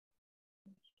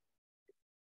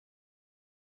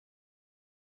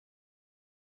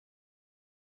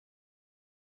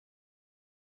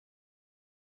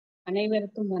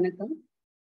அனைவருக்கும் வணக்கம்.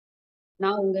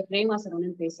 நான் உங்க பிரேமா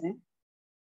சரவணன் பேசுறேன்.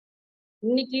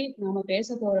 இன்னைக்கு நாம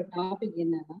பேச போற டாபிக்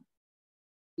என்னன்னா,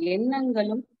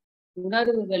 எண்ணங்களும்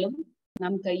உணர்வுகளும்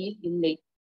நம் கையில் இல்லை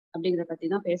அப்படிங்கிற பத்தி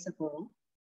தான் பேச போறோம்.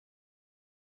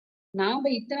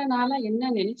 நாம இத்தனை நாளா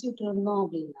என்ன நினைச்சிட்டு இருந்தோம்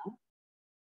அப்படின்னா,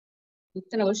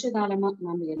 இத்தனை வருஷ காலமா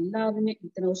நம்ம எல்லாருமே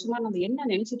இத்தனை வருஷமா நம்ம என்ன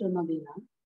நினைச்சிட்டு இருந்தோம் அப்படின்னா,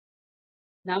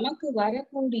 நமக்கு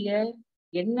வரக்கூடிய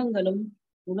எண்ணங்களும்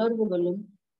உணர்வுகளும்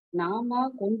நாம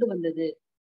கொண்டு வந்தது.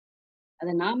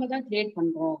 அதை நாம தான் கிரியேட்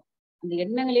பண்றோம். அந்த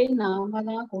எண்ணங்களே நாம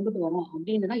தான் கொண்டுட்டு வரோம்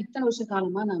அப்படின்னு தான் இத்தனை வருஷ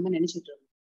காலமா நாம நினைச்சிட்டு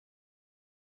இருக்கோம்.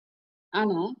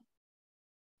 ஆனா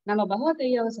நம்ம பகவத்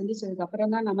ஐயாவை சந்திச்சதுக்கு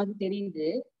அப்புறம் தான் நமக்கு தெரியுது,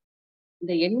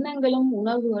 இந்த எண்ணங்களும்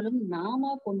உணர்வுகளும்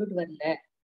நாம கொண்டுட்டு வரல.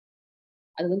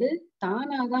 அது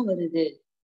தானாதான் வருது.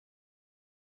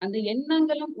 அந்த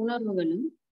எண்ணங்களும் உணர்வுகளும்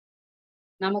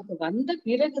நமக்கு வந்த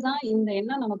பிறகுதான் இந்த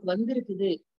எண்ணம் நமக்கு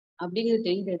வந்திருக்குது அப்படிங்கிறது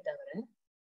தெரியுதே தவிர,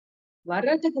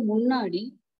 வர்றதுக்கு முன்னாடி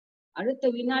அடுத்த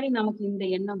வினாடி நமக்கு இந்த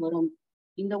எண்ணம் வரும்,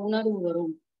 இந்த உணர்வு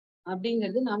வரும்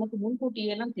அப்படிங்கிறது நமக்கு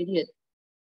முன்கூட்டியே எல்லாம் தெரியாது.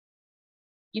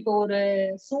 இப்போ ஒரு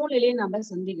சூழ்நிலையை நம்ம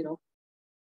சந்திக்கிறோம்.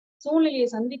 சூழ்நிலையை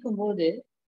சந்திக்கும் போது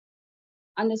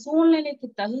அந்த சூழ்நிலைக்கு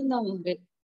தகுந்தவங்க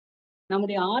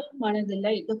நம்முடைய ஆள் மனதுல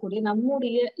இருக்கக்கூடிய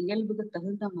நம்முடைய இயல்புக்கு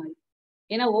தகுந்த மாதிரி,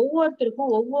 ஏன்னா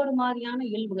ஒவ்வொருத்தருக்கும் ஒவ்வொரு மாதிரியான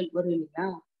இயல்புகள் வரும் இல்லையா?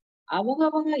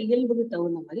 அவங்க இயல்புக்கு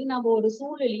தகுந்த மாதிரி நம்ம ஒரு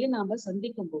சூழ்நிலையை நாம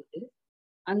சந்திக்கும் போது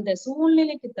அந்த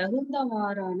சூழ்நிலைக்கு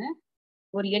தகுந்தவாறான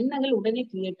ஒரு எண்ணங்கள் உடனே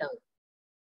கிரியேட் ஆகுது.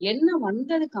 எண்ணம்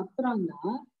வந்ததுக்கு அப்புறம்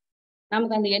தான்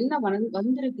நமக்கு அந்த எண்ணம்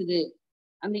வந்திருக்குது.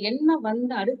 அந்த எண்ணம்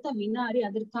வந்த அடுத்த வினாடி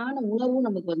அதற்கான உணர்வும்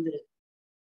நமக்கு வந்துருது.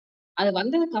 அது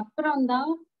வந்ததுக்கு அப்புறம்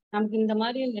தான் நமக்கு இந்த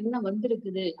மாதிரி எண்ணம்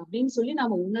வந்திருக்குது அப்படின்னு சொல்லி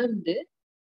நாம உணர்ந்து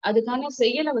அதுக்கான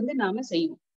செயலை நாம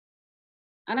செய்வோம்.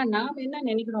 ஆனா நாம என்ன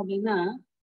நினைக்கிறோம் அப்படின்னா,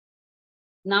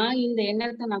 நான் இந்த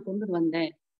எண்ணத்தை நான் கொண்டுட்டு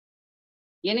வந்தேன்,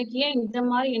 எனக்கு ஏன் இந்த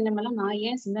மாதிரி எண்ணமெல்லாம் நான்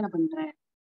ஏன் சிந்தனை பண்றேன்,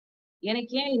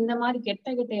 எனக்கு ஏன் இந்த மாதிரி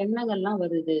கெட்ட கெட்ட எண்ணங்கள்லாம்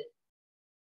வருது,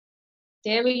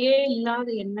 தேவையே இல்லாத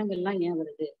எண்ணங்கள்லாம் ஏன்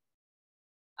வருது,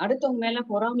 அடுத்தவங்க மேல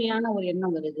பொறாமையான ஒரு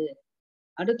எண்ணம் வருது,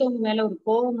 அடுத்தவங்க மேல ஒரு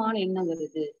கோபமான எண்ணம்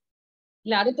வருது,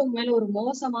 இல்ல அடுத்தவங்க மேல ஒரு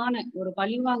மோசமான ஒரு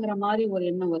பழி வாங்குற மாதிரி ஒரு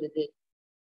எண்ணம் வருது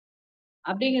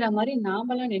அப்படிங்கிற மாதிரி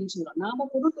நாமெல்லாம் நினைச்சுக்கிறோம். நாம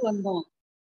கொண்டுட்டு வந்தோம்,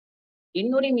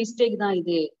 என்னுடைய மிஸ்டேக் தான்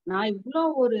இது, நான்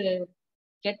இவ்வளவு ஒரு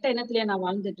கெட்ட எண்ணத்திலேயே நான்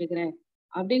வாழ்ந்துட்டு இருக்கிறேன்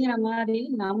அப்படிங்கிற மாதிரி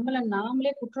நம்மள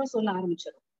நாமளே குற்றம் சொல்ல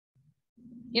ஆரம்பிச்சிடும்.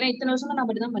 ஏன்னா இத்தனை வருஷமா நம்ம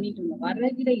அப்படிதான் பண்ணிட்டு இருந்தோம். வர்ற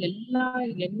எல்லா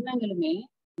எண்ணங்களுமே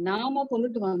நாம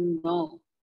கொண்டுட்டு வந்தோம்,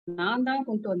 நான் தான்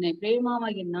கொண்டு வந்தேன்,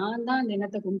 பிரேமாவாகிய நான் தான் அந்த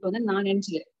எண்ணத்தை கொண்டு வந்தேன் நான்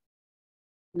நினைச்சுக்கிறேன்.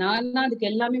 நான் தான்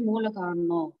அதுக்கு எல்லாமே மூல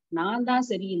காரணம், நான் தான்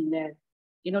சரியில்லை,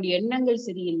 என்னுடைய எண்ணங்கள்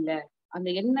சரியில்லை, அந்த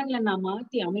எண்ணங்களை நான்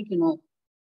மாத்தி அமைக்கணும்.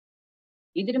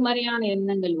 எதிர்மறையான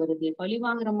எண்ணங்கள் வருது, பழி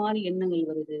வாங்குற மாதிரி எண்ணங்கள்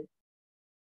வருது.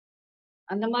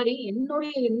 அந்த மாதிரி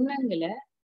என்னுடைய எண்ணங்களை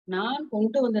நான்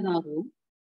கொண்டு வந்ததாகவும்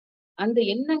அந்த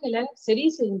எண்ணங்களை சரி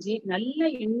செஞ்சு நல்ல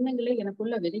எண்ணங்களை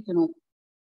எனக்குள்ள விதைக்கணும்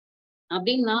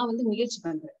அப்படின்னு நான் முயற்சி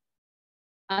பண்றேன்.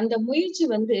 அந்த முயற்சி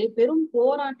பெரும்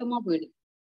போராட்டமா போயிடுது.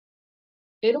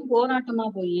 பெரும் போராட்டமா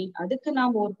போய் அதுக்கு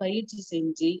நாம ஒரு பயிற்சி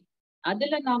செஞ்சு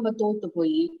அதுல நாம தோத்து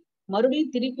போய்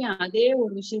மறுபடியும் திருப்பி அதே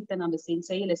ஒரு விஷயத்த நம்ம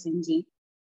செயலை செஞ்சு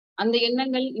அந்த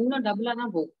எண்ணங்கள் இன்னும் டபுளா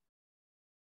தான் போகும்.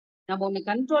 நம்ம ஒண்ணு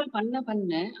கண்ட்ரோல்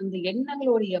பண்ண அந்த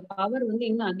எண்ணங்களுடைய பவர்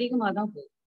இன்னும் அதிகமா தான்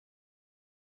போகும்.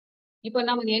 இப்ப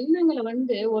நம்ம எண்ணங்களை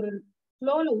ஒரு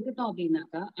ஃப்ளோல விட்டுட்டோம்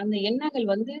அப்படின்னாக்கா அந்த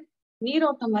எண்ணங்கள்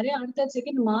நீரோட்டம் மாதிரி அடுத்த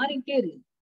செகண்ட் மாறிட்டே இருக்கு.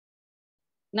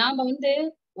 நாம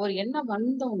ஒரு எண்ணம்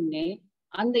வந்த உடனே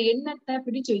அந்த எண்ணத்தை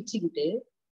பிடிச்சு வச்சுக்கிட்டு,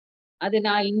 அது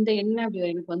நான் இந்த எண்ணம் அப்படி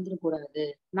எனக்கு வந்துடக்கூடாது,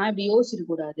 நான் இப்படி யோசிக்க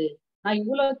கூடாது, நான்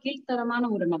இவ்வளவு கீழ்த்தரமான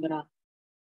ஒரு நபரா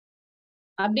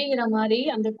அப்படிங்கிற மாதிரி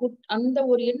அந்த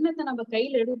ஒரு எண்ணத்தை நம்ம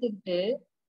கையில எடுத்துக்கிட்டு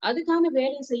அதுக்கான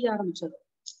வேலையை செய்ய ஆரம்பிச்சிடும்.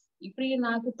 இப்படி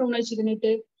நான் குற்ற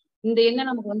உணர்ச்சிக்கிட்டு இந்த எண்ணம்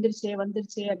நமக்கு வந்துருச்சே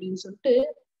அப்படின்னு சொல்லிட்டு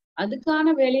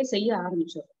அதுக்கான வேலையை செய்ய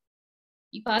ஆரம்பிச்சிடும்.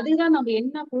 இப்ப அதுதான் நம்ம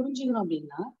என்ன புரிஞ்சுக்கணும்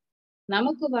அப்படின்னா,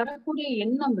 நமக்கு வரக்கூடிய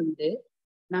எண்ணம்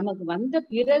நமக்கு வந்த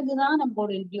பிறகுதான்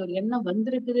நமக்கு இப்படி ஒரு எண்ணம்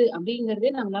வந்திருக்குது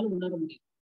அப்படிங்கிறதே நம்மளால உணர முடியும்.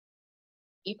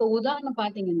 இப்ப உதாரணம்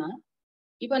பாத்தீங்கன்னா,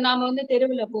 இப்ப நாம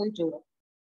தெருவுல போயிட்டு வரோம்,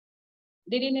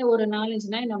 திடீர்னு ஒரு 4-5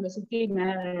 நாய் நம்ம சுத்தி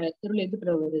தெருவுல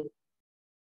எதிர்ப்புற வருது.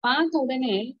 பார்த்த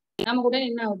உடனே நமக்கு உடனே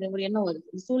என்ன ஆகுது, ஒரு எண்ணம் வருது.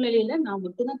 இந்த சூழ்நிலையில நான்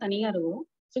மட்டும்தான் தனியா இருக்கும்,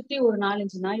 சுத்தி ஒரு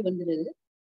 4-5 நாய் வந்துருது.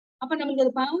 அப்ப நமக்கு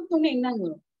அதை பார்த்தோன்னே என்ன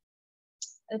வரும்,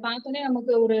 அதை பார்த்தோன்னே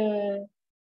நமக்கு ஒரு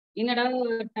என்னடா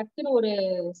டக்குன்னு ஒரு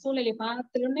சூழ்நிலை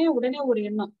பார்த்துலன்னே உடனே ஒரு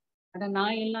எண்ணம், அட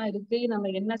நாய் எல்லாம் இருக்கு, நம்ம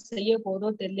என்ன செய்ய போதோ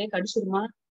தெரியல, கடிச்சிருமா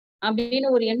அப்படின்னு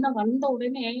ஒரு எண்ணம் வந்த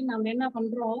உடனே நம்ம என்ன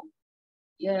பண்றோம்,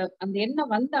 அந்த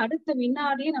எண்ணம் வந்த அடுத்த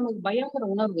வினாடியே நமக்கு பயங்கர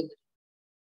உணர்வு வருது.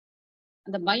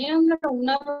 அந்த பயங்கர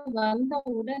உணர்வு வந்த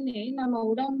உடனே நம்ம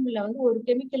உடம்புல வந்து ஒரு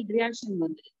கெமிக்கல் ரியாக்ஷன்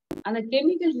வருது. அந்த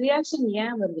கெமிக்கல் ரியாக்ஷன்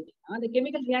ஏன் வருது? அந்த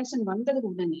கெமிக்கல் ரியாக்ஷன்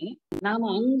வந்ததுக்கு உடனே நாம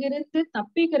அங்கிருந்து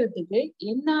தப்பிக்கிறதுக்கு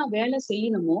என்ன வேலை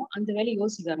செய்யணுமோ அந்த வேலையை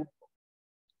யோசிக்க ஆரம்பிப்போம்.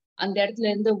 அந்த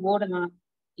இடத்துல இருந்து ஓடலாம்,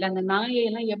 இல்ல அந்த நாயை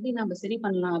எல்லாம் எப்படி நம்ம சரி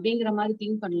பண்ணலாம் அப்படிங்கிற மாதிரி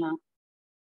திங்க் பண்ணலாம்.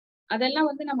 அதெல்லாம்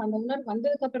வந்து நம்ம அந்த உணர்வு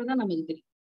வந்ததுக்கு அப்புறம் தான் நமக்கு தெரியும்.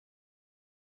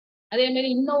 அதே மாதிரி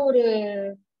இன்னும் ஒரு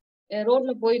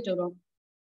ரோட்ல போயிட்டு வரோம்.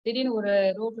 திடீர்னு ஒரு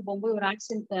ரோட்ல போகும்போது ஒரு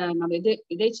ஆக்சிடென்ட், நம்ம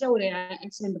எதேச்சியா ஒரு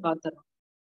ஆக்சிடென்ட் பார்த்துறோம்.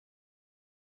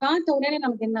 பார்த்த உடனே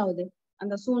நமக்கு என்ன ஆகுது?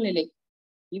 அந்த சூழ்நிலை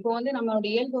இப்போ வந்து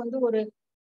நம்மளுடைய இயல்பு வந்து ஒரு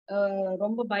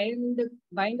ரொம்ப பயந்து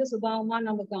பயந்த சுபாவமா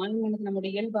நமக்கு ஆன்மீகத்துக்கு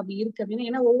நம்மளுடைய இயல்பு அப்படி இருக்கு அப்படின்னு.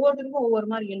 ஏன்னா ஒவ்வொருத்தருக்கும் ஒவ்வொரு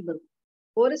மாதிரி இயல்பு இருக்கும்.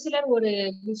 ஒரு சிலர் ஒரு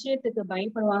விஷயத்துக்கு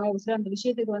பயப்படுவாங்க, ஒரு சிலர் அந்த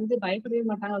விஷயத்துக்கு வந்து பயப்படவே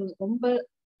மாட்டாங்க, அது ரொம்ப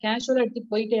கேஷுவலா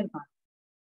எடுத்துட்டு போயிட்டே இருப்பாங்க.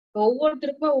 இப்போ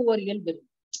ஒவ்வொருத்தருக்கும் ஒவ்வொரு இயல்பு இருக்கு.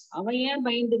 அவன் ஏன்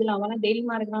பயந்துக்கலாம், அவன்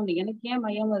தைரியமா இருக்கிறான், எனக்கு ஏன்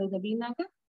பயம் வருது அப்படின்னாக்கா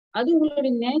அது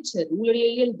உங்களுடைய நேச்சர், உங்களுடைய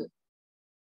இயல்பு.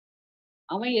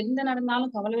 அவன் எந்த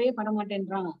நடந்தாலும் கவலையே பட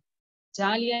மாட்டேன்றான்,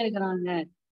 ஜாலியா இருக்கிறாங்க.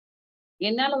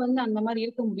 என்னால வந்து அந்த மாதிரி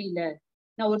இருக்க முடியல.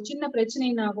 நான் ஒரு சின்ன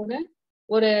பிரச்சனைனா கூட,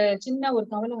 ஒரு சின்ன ஒரு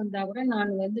கவலை வந்தா கூட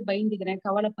நான் வந்து பயந்துக்கிறேன்,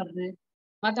 கவலைப்படுறேன்.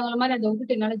 மத்தவங்கள மாதிரி அதை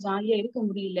விட்டுட்டு என்னால ஜாலியா இருக்க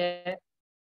முடியல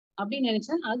அப்படின்னு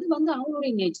நினைச்சா அது வந்து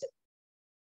அவங்களுடைய நேச்சர்.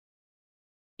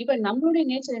 இப்ப நம்மளுடைய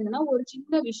நேச்சர் என்னன்னா, ஒரு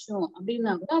சின்ன விஷயம்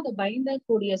அப்படின்னா கூட அதை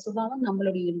பயந்தக்கூடிய சுபாவம்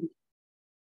நம்மளுடைய இயல்பு.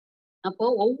 அப்போ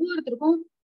ஒவ்வொருத்தருக்கும்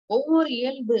ஒவ்வொரு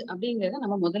இயல்பு அப்படிங்கிறத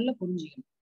நம்ம முதல்ல புரிஞ்சுக்கணும்.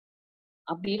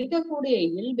 அப்படி இருக்கக்கூடிய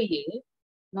இயல்பையே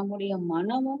நம்முடைய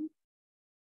மனமும்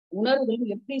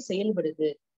உணர்வுகளும் எப்படி செயல்படுது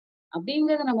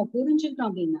அப்படிங்கிறத நம்ம புரிஞ்சுக்கிட்டோம்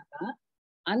அப்படின்னாக்கா,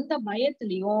 அந்த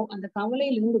பயத்திலயும் அந்த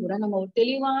கவலையிலிருந்து கூட நம்ம ஒரு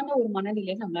தெளிவான ஒரு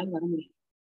மனநிலையை நம்மளால வர முடியும்.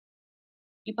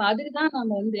 இப்ப அதுக்குதான்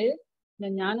நம்ம வந்து இந்த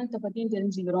ஞானத்தை பத்தியும்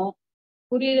தெரிஞ்சுக்கிறோம்,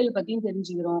 புரிதல் பத்தியும்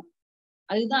தெரிஞ்சுக்கிறோம்.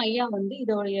 அதுதான் ஐயா வந்து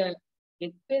இதோடைய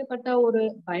எப்பேற்பட்ட ஒரு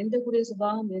பயந்தக்கூடிய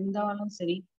சுபாவம் இருந்தாலும்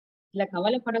சரி, இல்ல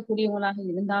கவலைப்படக்கூடியவங்களாக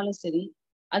இருந்தாலும் சரி,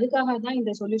 அதுக்காக தான்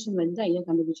இந்த சொல்யூஷன் வந்து ஐயா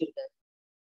கண்டுபிடிச்சிருக்காரு.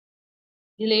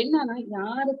 இதுல என்னன்னா,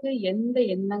 யாருக்கு எந்த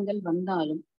எண்ணங்கள்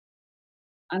வந்தாலும்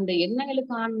அந்த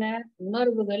எண்ணங்களுக்கான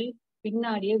உணர்வுகள்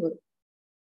பின்னாடியே வரும்.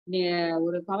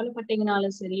 ஒரு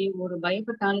கவலைப்பட்டீங்கனாலும் சரி, ஒரு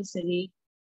பயப்பட்டாலும் சரி,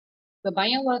 இப்ப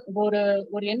பயம் ஒரு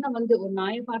ஒரு எண்ணம் வந்து ஒரு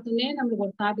நாயை பார்த்தோன்னே நம்மளுக்கு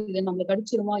ஒரு தாட், இது நம்மளை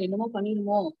கடிச்சிருமோ, என்னமோ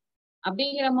பண்ணிடுமோ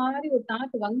அப்படிங்கிற மாதிரி ஒரு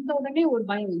தாட் வந்த உடனே ஒரு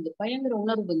பயம் வந்து பயங்கர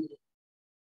உணர்வு வந்துது.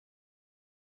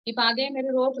 இப்ப அதே மாதிரி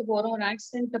ரோட்ல போறோம், ஒரு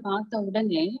ஆக்சிடென்ட் பார்த்த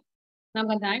உடனே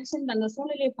நம்ம அந்த ஆக்சிடென்ட் அந்த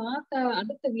சூழ்நிலையை பார்த்த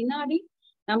அடுத்த வினாடி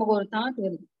நமக்கு ஒரு தாட்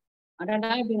வருது.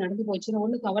 அடடா இப்படி நடந்து போச்சுன்னு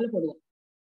ஒண்ணு கவலைப்படுவோம்.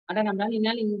 அட நம்மளால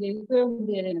என்னால இங்க இருக்கவே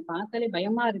முடியாது, எனக்கு பார்த்தாலே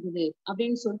பயமா இருக்குது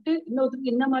அப்படின்னு சொல்லிட்டு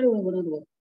இன்னொருத்தருக்கு இந்த மாதிரி ஒரு உணர்வு வரும்.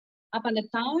 அப்ப அந்த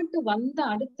தாட்டு வந்த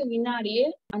அடுத்த வினாடியே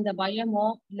அந்த பயமோ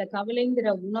இல்ல கவலைங்கிற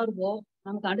உணர்வோ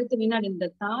நமக்கு அடுத்த வினாடி, இந்த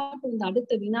தாட்டு இந்த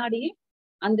அடுத்த வினாடியே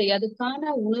அந்த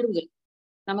அதுக்கான உணர்வுகள்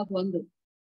நமக்கு வந்துடும்.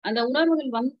 அந்த உணர்வுகள்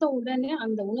வந்த உடனே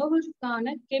அந்த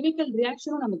உணர்வுக்கான கெமிக்கல்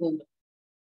ரியாக்ஷனும் நமக்கு வந்துடும்.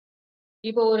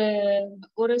 இப்போ ஒரு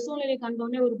ஒரு சூழ்நிலை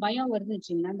கண்டோடனே ஒரு பயம் வருதுன்னு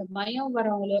வச்சுங்களேன், அந்த பயம்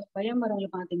வரவங்களை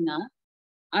பாத்தீங்கன்னா,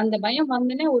 அந்த பயம்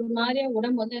வந்தோடனே ஒரு மாதிரியா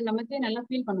உடம்பு வந்து நமக்கே நல்லா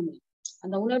ஃபீல் பண்ண முடியும்.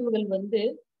 அந்த உணர்வுகள் வந்து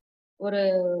ஒரு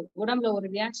உடம்புல ஒரு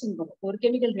ரியாக்ஷன் பண்ணும், ஒரு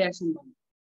கெமிக்கல் ரியாக்ஷன் பண்ணும்.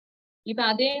 இப்ப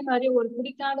அதே மாதிரி ஒரு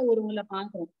பிடிக்காத ஒருவங்களை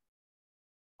பாக்குறோம்,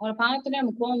 அவங்களை பார்த்தோன்னே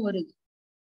நமக்கு கோவம் வருது.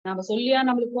 நம்ம சொல்லியா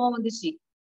நம்மளுக்கு கோவம் வந்துச்சு,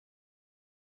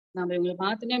 நம்ம இவங்களை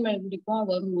பார்த்தோன்னே நம்மளுக்கு இப்படி கோவம்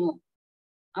வரணும்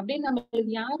அப்படின்னு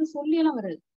நம்மளுக்கு யாரும் சொல்லியெல்லாம்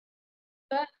வராது.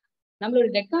 இப்ப நம்மளோட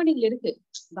ரெக்கார்டிங்ல இருக்கு.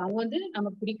 அவங்க வந்து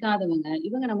நமக்கு பிடிக்காதவங்க,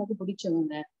 இவங்க நமக்கு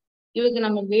பிடிச்சவங்க, இவங்க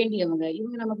நமக்கு வேண்டியவங்க,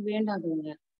 இவங்க நமக்கு வேண்டாதவங்க,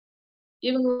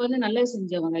 இவங்க வந்து நல்லது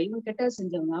செஞ்சவங்க, இவங்க கெட்டது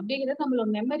செஞ்சவங்க அப்படிங்கிறது நம்மளோட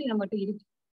மெமரி நம்மகிட்ட இருக்கு.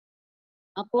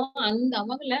 அப்போ அந்த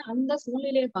அவங்கள அந்த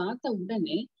சூழ்நிலையை பார்த்த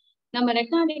உடனே நம்ம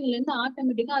ரெக்கார்டிங்ல இருந்து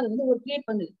ஆட்டோமேட்டிக்கா அது வந்து ஒரு கிரியேட்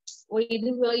பண்ணுது. இது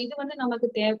இது வந்து நமக்கு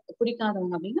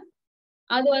பிடிக்காதவங்க அப்படின்னா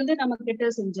அது வந்து நமக்கு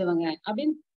கெட்டது செஞ்சவங்க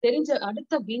அப்படின்னு தெரிஞ்ச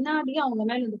அடுத்த வினாடியே அவங்க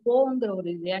மேல இந்த கோவங்கிற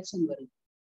ஒரு ரியாக்ஷன் வருது.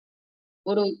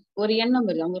 ஒரு ஒரு எண்ணம்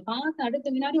வருது. அவங்க பார்த்த அடுத்த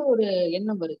வினாடி ஒரு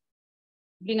எண்ணம் வருது.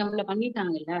 இப்படி நம்மள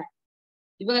பண்ணிட்டாங்கல்ல,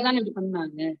 இவங்க தானே இப்படி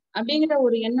பண்ணாங்க அப்படிங்கிற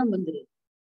ஒரு எண்ணம் வந்துருது.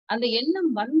 அந்த எண்ணம்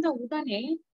வந்த உடனே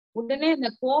உடனே இந்த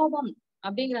கோபம்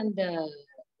அப்படிங்கிற அந்த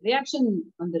ரியாக்ஷன்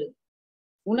வந்துருது.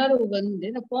 உணர்வு வந்து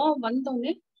இந்த கோபம்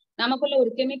வந்தோடனே நமக்குள்ள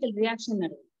ஒரு கெமிக்கல் ரியாக்ஷன்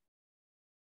நடக்குது.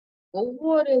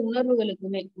 ஒவ்வொரு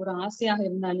உணர்வுகளுக்குமே ஒரு ஆசையாக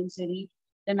இருந்தாலும் சரி,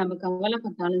 இல்ல நம்ம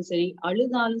கவலைப்பட்டாலும் சரி,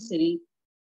 அழுதாலும் சரி,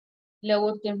 இல்ல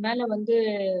ஒருத்தர் மேல வந்து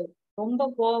ரொம்ப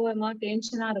கோவமா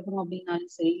டென்ஷனா இருக்கணும்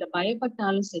அப்படின்னாலும் சரி, இல்ல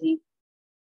பயப்பட்டாலும் சரி,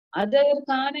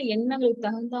 அதற்கான எண்ணங்களுக்கு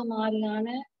தகுந்த மாதிரியான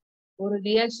ஒரு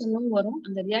ரியாக்ஷனும் வரும்.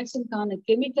 அந்த ரியாக்ஷனுக்கான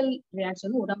கெமிக்கல்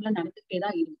ரியாக்ஷனும் உடம்புல நடந்துகிட்டே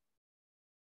தான் இருக்கும்.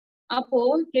 அப்போ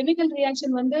கெமிக்கல்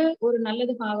ரியாக்ஷன் வந்து ஒரு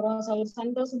நல்லது பாக்குறோம், ஒரு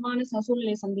சந்தோஷமான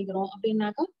சூழ்நிலையை சந்திக்கிறோம்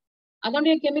அப்படின்னாக்கா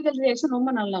அதோடைய கெமிக்கல் ரியாக்ஷன்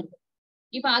ரொம்ப நல்லா இருக்கும்.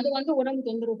 இப்ப அது உடம்பு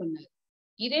தொந்தரவு பண்ணாது.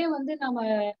 இதே நம்ம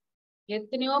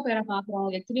எத்தனையோ பேரை பாக்குறோம்,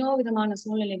 எத்தனையோ விதமான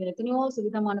சூழ்நிலைகள், எத்தனையோ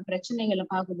விதமான பிரச்சனைகளை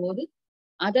பார்க்கும்போது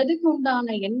அதுக்கு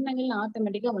உண்டான எண்ணங்கள்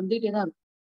ஆட்டோமேட்டிக்கா வந்துட்டே தான் இருக்கும்.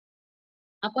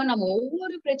 அப்ப நம்ம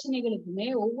ஒவ்வொரு பிரச்சனைகளுக்குமே,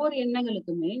 ஒவ்வொரு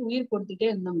எண்ணங்களுக்குமே உயிர் கொடுத்துட்டே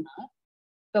இருந்தோம்னா,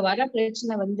 இப்ப வர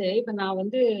பிரச்சனை இப்ப நான்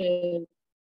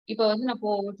இப்ப நான்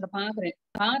ஒருத்தரை பாக்குறேன்.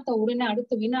 பார்த்த உடனே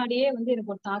அடுத்த வினாடியே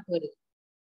எனக்கு ஒரு தாட் வருது.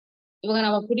 இவங்க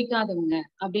நம்ம பிடிக்காதவங்க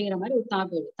அப்படிங்கிற மாதிரி ஒரு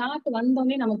தாட் வருது. தாட்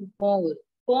வந்தோடனே நமக்கு கோவம் வருது.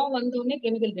 கோவம் வந்தோடனே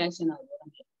கெமிக்கல் ரியாக்ஷன் ஆகுது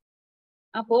உடம்புல.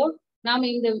 அப்போ நாம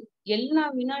இந்த எல்லா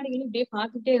வினாடிகளையும் இப்படியே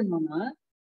பார்த்துட்டே இருந்தோம்னா,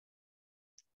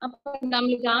 அப்ப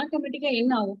நம்மளுக்கு ஆட்டோமேட்டிக்கா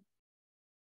என்ன ஆகும்?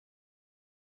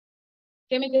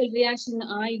 கெமிக்கல் ரியாக்ஷன்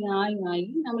ஆகி ஆகி ஆகி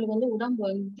நம்மளுக்கு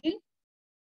உடம்பு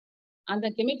அந்த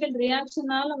கெமிக்கல்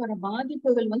ரியாக்ஷனால வர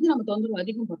பாதிப்புகள் நம்ம தொந்தரவு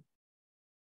அதிகம் பண்ணும்.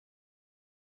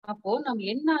 அப்போ நம்ம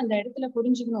என்ன அந்த இடத்துல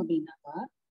புரிஞ்சுக்கணும் அப்படின்னாக்கா,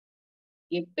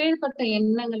 எப்பேற்பட்ட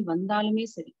எண்ணங்கள் வந்தாலுமே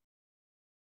சரி,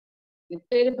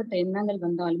 எப்பேற்பட்ட எண்ணங்கள்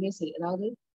வந்தாலுமே சரி, அதாவது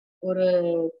ஒரு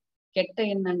கெட்ட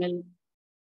எண்ணங்கள்,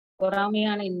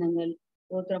 பொறாமையான எண்ணங்கள்,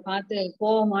 ஒருத்தரை பார்த்து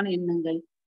கோபமான எண்ணங்கள்,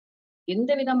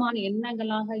 எந்த விதமான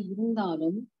எண்ணங்களாக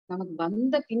இருந்தாலும் நமக்கு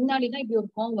வந்த பின்னாடிதான் இப்படி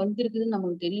ஒரு கோபம் வந்திருக்குதுன்னு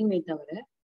நமக்கு தெரியுமே தவிர,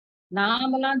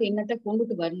 நாமெல்லாம் அந்த எண்ணத்தை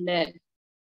கொண்டுட்டு வரல,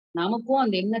 நமக்கும்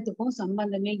அந்த எண்ணத்துக்கும்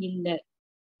சம்பந்தமே இல்லை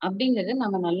அப்படிங்கறத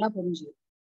நம்ம நல்லா புரிஞ்சுக்கணும்.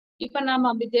 இப்ப நாம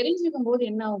அப்படி தெரிஞ்சுக்கும் போது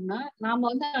என்ன ஆகும்னா, நாம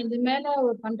அது மேல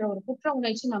பண்ற ஒரு குற்ற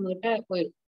உணர்ச்சி நம்ம கிட்ட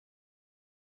போயிடும்.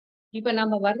 இப்ப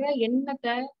நம்ம வர்ற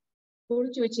எண்ணத்தை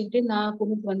குளிச்சு வச்சுக்கிட்டு நான்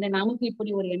கொண்டுட்டு வந்தேன், நமக்கு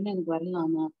இப்படி ஒரு எண்ணம் எனக்கு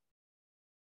வரலாமா,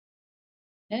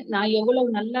 நான் எவ்வளவு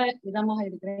நல்ல விதமாக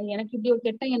இருக்கிறேன், எனக்கு இப்படி ஒரு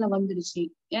கெட்ட எண்ணம் வந்துருச்சு.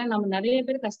 ஏன்னா நம்ம நிறைய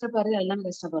பேர் கஷ்டப்படுறது எல்லாம்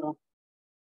கஷ்டப்படுறோம்.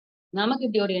 நமக்கு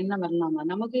இப்படி ஒரு எண்ணம் வரலாமா,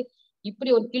 நமக்கு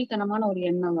இப்படி ஒரு கீழ்த்தனமான ஒரு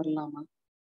எண்ணம் வரலாமா,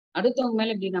 அடுத்தவங்க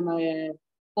மேல இப்படி நம்ம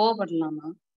கோவப்படலாமா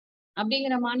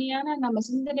அப்படிங்கிற மாதிரியான நம்ம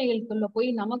சிந்தனைகளுக்குள்ள போய்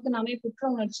நமக்கு நாமே குற்ற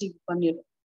உணர்ச்சி பண்ணிடும்.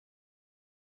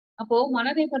 அப்போ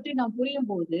மனதை பற்றி நாம் புரியும்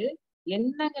போது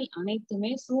எண்ணங்கள்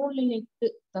அனைத்துமே சூழ்நிலைக்கு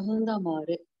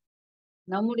தகுந்தவாறு,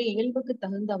 நம்முடைய இயல்புக்கு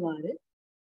தகுந்தவாறு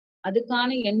அதுக்கான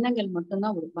எண்ணங்கள்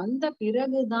மட்டும்தான் வரும். வந்த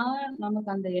பிறகுதான் நமக்கு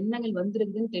அந்த எண்ணங்கள்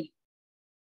வந்திருக்குதுன்னு தெரியும்.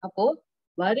 அப்போ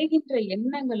வருகின்ற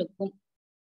எண்ணங்களுக்கும்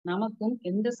நமக்கும்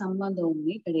எந்த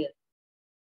சம்பந்தமுமே கிடையாது.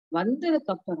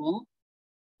 வந்ததுக்கு அப்புறம்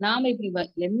நாம இப்படி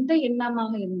எந்த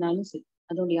எண்ணமாக இருந்தாலும் சரி,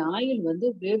 அதோடைய ஆயுள்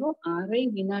வெறும் அரை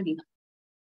வினாடி தான்.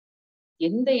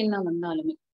 எந்த எண்ணம்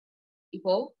வந்தாலுமே,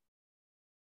 இப்போ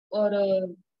ஒரு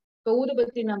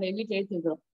ஊதுபத்தி நம்ம வீட்டுல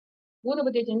ஏற்றிருக்கிறோம்.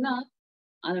 ஊதுபத்தி ஏற்றினா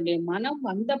அதனுடைய மனம்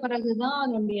வந்த பிறகுதான்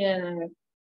அதனுடைய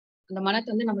அந்த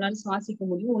மனத்தை நம்மளால சுவாசிக்க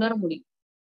முடியும், உணர முடியும்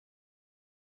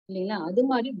இல்லைங்களா? அது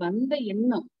மாதிரி வந்த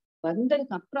எண்ணம்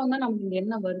வந்ததுக்கு அப்புறம் தான் நமக்கு இந்த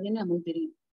எண்ணம் வருதுன்னு நமக்கு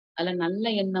தெரியும். அதுல நல்ல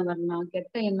எண்ணம் வரலாம்,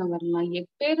 கெட்ட எண்ணம் வரலாம்,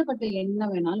 எப்பேற்பட்ட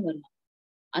எண்ணம் வேணாலும் வரலாம்.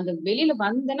 அந்த வெளியில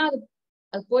வந்தேன்னா அது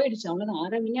அது போயிடுச்சு, அவ்வளவுதான்.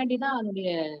 அரை வினாடி தான்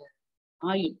அதனுடைய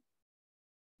ஆயுள்.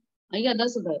 ஐயா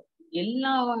அதான் சொல்றாரு,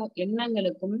 எல்லா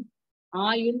எண்ணங்களுக்கும்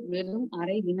ஆயுள் வெறும்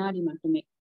அரை வினாடி மட்டுமே.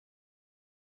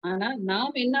 ஆனா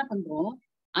நாம் என்ன பண்றோம்,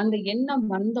 அந்த எண்ணம்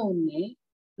வந்த உடனே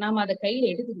நாம அதை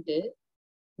கையில எடுத்துக்கிட்டு,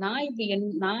 நான்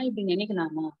இப்படி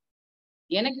நினைக்கலாமா,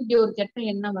 எனக்கு இப்படி ஒரு கெட்ட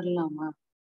எண்ணம் வரலாமா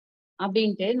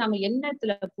அப்படின்ட்டு நம்ம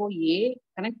எண்ணத்துல போய்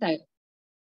கனெக்ட் ஆயிடும்.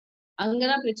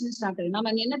 அங்கதான் பிரச்சனை ஸ்டார்ட் ஆகுது. நம்ம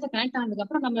அந்த எண்ணத்தை கனெக்ட் ஆனதுக்கு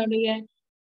அப்புறம் நம்மளுடைய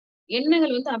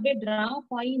எண்ணங்கள் அப்படியே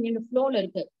டிராப் ஆகி நின்று ஃப்ளோல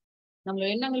இருக்கு. நம்மளோட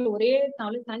எண்ணங்கள் ஒரே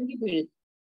தாள் தங்கி போயிடுது.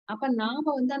 அப்ப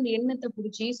நாம அந்த எண்ணத்தை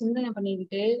பிடிச்சி சிந்தனை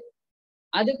பண்ணிக்கிட்டு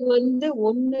அதுக்கு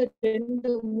 1,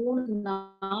 2, 3,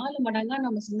 4 மடங்கா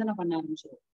நம்ம சிந்தனை பண்ண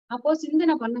ஆரம்பிச்சிடும். அப்போ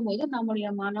சிந்தனை பண்ணும்போது நம்முடைய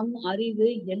மனம், அறிவு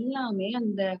எல்லாமே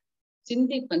அந்த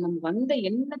நம்ம வந்த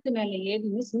எண்ணத்து மேல ஏறி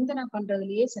சிந்தனை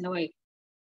பண்றதுலயே செலவாயிடும்.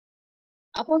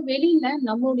 அப்போ வெளியில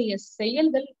நம்மளுடைய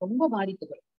செயல்கள் ரொம்ப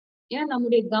பாதிக்கப்படும். ஏன்னா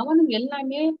நம்முடைய கவனம்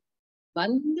எல்லாமே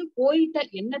போயிட்ட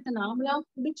எண்ணத்தை நாமளா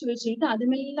புடிச்சு வச்சுக்கிட்டு அது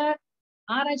மேல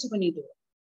ஆராய்ச்சி பண்ணிட்டு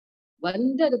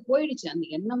அது போயிடுச்சு. அந்த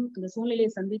எண்ணம் அந்த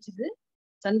சூழ்நிலையை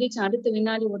சந்திச்சு அடுத்த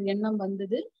வினாடி ஒரு எண்ணம் வந்த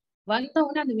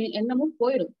உடனே அந்த எண்ணமும்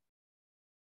போயிடும்.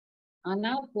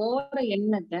 ஆனா போற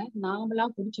எண்ணத்தை நாமளா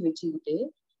புடிச்சு வச்சுக்கிட்டு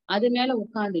அது மேல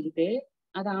உட்கார்ந்துக்கிட்டு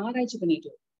அதை ஆராய்ச்சி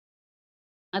பண்ணிட்டு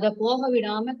அதை போக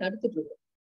விடாம தடுத்துட்டு இருக்கோம்.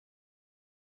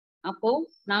 அப்போ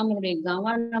நம்மளுடைய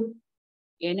கவனம்,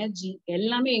 எனர்ஜி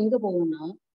எல்லாமே எங்க போகும்னா,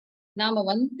 நாம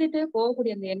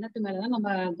போகக்கூடிய அந்த எண்ணத்து மேலதான்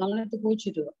நம்ம கவனத்தை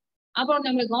குவிச்சுட்டு வரோம். அப்புறம்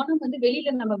நம்ம கவனம்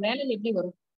வெளியில நம்ம வேலையில எப்படி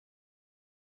வரும்?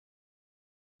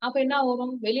 அப்ப என்ன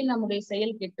வரும்? வெளியில நம்முடைய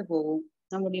செயல் கெட்டு போகும்,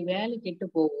 நம்முடைய வேலை கெட்டு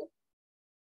போகும்.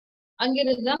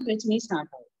 அங்கிருந்துதான் பிரச்சனையும்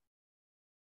ஸ்டார்ட் ஆகும்.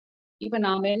 இப்ப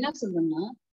நாம என்ன சொல்லணும்னா,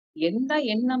 எந்த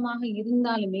எண்ணமாக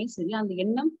இருந்தாலுமே சரி, அந்த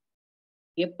எண்ணம்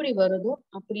எப்படி வருதோ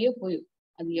அப்படியே போயிடும்.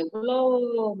 அது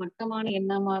எவ்வளவு மட்டமான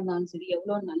எண்ணமா இருந்தாலும் சரி,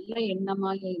 எவ்வளவு நல்ல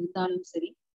எண்ணமாக இருந்தாலும் சரி,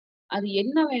 அது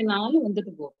என்ன வேணாலும்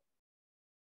வந்துட்டு போகும்.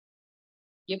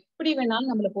 எப்படி வேணாலும்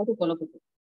நம்மள போட்டு குழப்பட்டும்.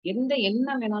 எந்த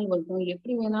எண்ணம் வேணாலும் வரட்டும்,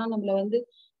 எப்படி வேணாலும் நம்மள வந்து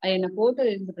என்ன போட்டு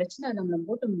இந்த பிரச்சனை நம்மள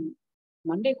போட்டு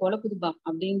மண்டைய குழப்புதுப்பா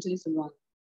அப்படின்னு சொல்லுவாங்க.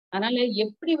 அதனால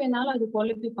எப்படி வேணாலும் அது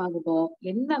குழப்பி பார்க்கட்டும்,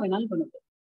 என்ன வேணாலும் பண்ணட்டும்.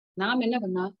 நாம என்ன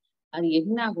பண்ணா, அது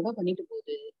என்ன கூட பண்ணிட்டு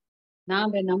போகுது.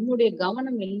 நாம நம்முடைய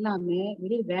கவனம் எல்லாமே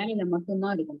வெறும் வேலையில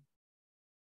மட்டும்தான் இருக்கணும்.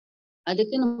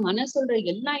 அதுக்கு நம்ம மனசு சொல்ற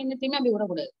எல்லா எண்ணத்தையுமே அப்படி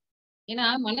விடக்கூடாது. ஏன்னா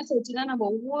மனசை வச்சுதான் நம்ம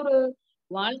ஒவ்வொரு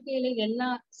வாழ்க்கையில எல்லா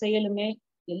செயலுமே,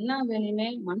 எல்லா வேலையுமே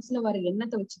மனசுல வர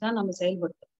எண்ணத்தை வச்சுதான் நம்ம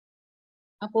செயல்படுத்தோம்.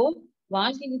 அப்போ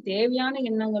வாழ்க்கைக்கு தேவையான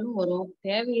எண்ணங்களும் வரும்,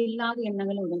 தேவையில்லாத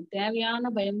எண்ணங்களும் வரும்,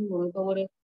 தேவையான பயமும்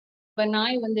வரும். இப்ப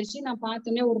நாய் வந்துருச்சு, நான்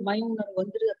பார்த்தோன்னே ஒரு பய உணர்வு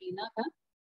வந்துரு அப்படின்னாக்கா,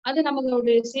 அது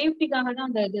நம்மளுடைய சேஃப்டிக்காக தான்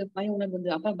அந்த இது பய உணர்வு வந்து.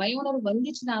 அப்ப பய உணர்வு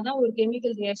வந்துச்சுன்னா தான் ஒரு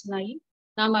கெமிக்கல் ரியாக்ஷன் ஆகி,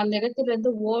 நாம அந்த இடத்துல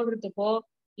இருந்து ஓடுறதுக்கோ,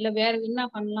 இல்ல வேற என்ன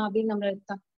பண்ணலாம் அப்படின்னு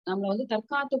நம்மள வந்து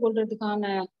தற்காத்துக் கொள்றதுக்கான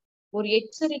ஒரு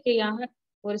எச்சரிக்கையாக,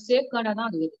 ஒரு சேஃப்கார்டா தான்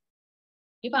அது வருது.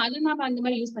 இப்ப அத நாம அந்த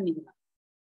மாதிரி யூஸ் பண்ணிக்கலாம்.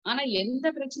 ஆனா எந்த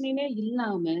பிரச்சனையுமே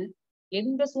இல்லாம,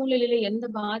 எந்த சூழ்நிலையில எந்த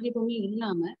பாதிப்புமே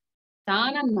இல்லாம,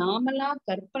 தானா நாமளா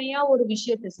கற்பனையா ஒரு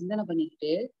விஷயத்த சிந்தனை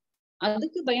பண்ணிக்கிட்டு,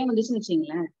 அதுக்கு பயம் வந்துச்சுன்னு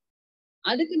வச்சுக்கங்களேன்,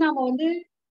 அதுக்கு நாம வந்து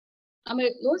நம்ம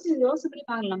யோசனை பண்ணி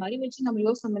பார்க்கலாம். நம்ம அறிவு வச்சு நம்ம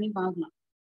யோசனை பண்ணி பார்க்கலாம்.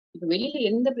 இப்ப வெளியில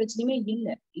எந்த பிரச்சனையுமே இல்ல.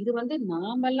 இது வந்து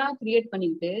நாமெல்லாம் கிரியேட்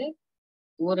பண்ணிக்கிட்டு,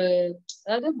 ஒரு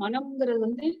அதாவது மனம்ங்கிறது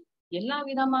வந்து எல்லா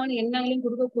விதமான எண்ணங்களையும்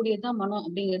கொடுக்கக்கூடியதுதான் மனம்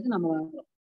அப்படிங்கிறது நம்ம வாழ்றோம்.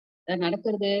 அது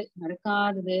நடக்கிறது,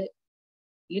 நடக்காதது,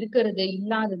 இருக்கிறது,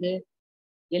 இல்லாதது,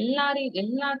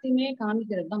 எல்லாத்தையுமே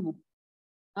காமிக்கிறது தான் மனம்.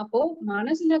 அப்போ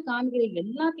மனசுல காமிக்கிற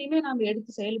எல்லாத்தையுமே நாம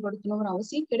எடுத்து செயல்படுத்தணுங்கிற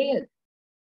அவசியம் கிடையாது.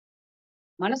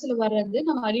 மனசுல வர்றது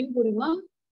நம்ம அறிவுபூர்வமா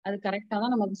அது கரெக்டா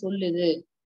தான் நமக்கு சொல்லுது,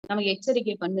 நமக்கு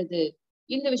எச்சரிக்கை பண்ணுது,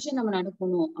 இந்த விஷயம் நம்ம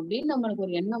நடக்கணும் அப்படின்னு நம்மளுக்கு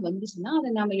ஒரு எண்ணம் வந்துச்சுன்னா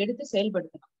அதை நாம எடுத்து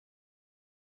செயல்படுத்தலாம்.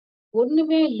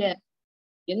 ஒண்ணுமே இல்ல,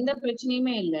 எந்த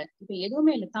பிரச்சனையுமே இல்ல, இப்ப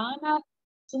எதுவுமே இல்ல, தானா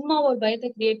சும்மா ஒரு பயத்தை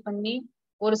கிரியேட் பண்ணி,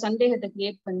 ஒரு சந்தேகத்தை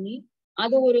கிரியேட் பண்ணி,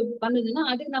 அது ஒரு பண்ணுதுன்னா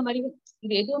அதுக்கு நம்ம அறிவு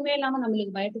இது எதுவுமே இல்லாம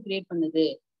நம்மளுக்கு பயத்தை கிரியேட் பண்ணுது,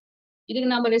 இதுக்கு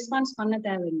நம்ம ரெஸ்பான்ஸ் பண்ண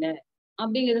தேவையில்லை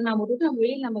அப்படிங்கறத நாம விட்டுட்டு நம்ம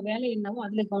வெளியில நம்ம வேலை என்னவோ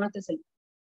அதுல கவனத்தை செலுத்தணும்.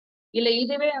 இல்ல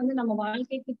இதுவே வந்து நம்ம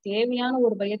வாழ்க்கைக்கு தேவையான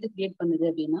ஒரு பயத்தை கிரியேட் பண்ணுது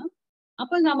அப்படின்னா,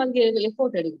 அப்ப நாம அதுக்கு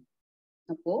எஃபோர்ட் எடுக்கணும்.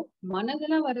 அப்போ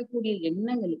மனதுல வரக்கூடிய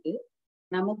எண்ணங்களுக்கு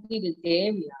நமக்கு இது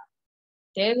தேவையா,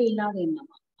 தேவையில்லாத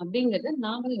எண்ணமா அப்படிங்கறத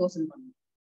நாம யோசனை பண்ணணும்.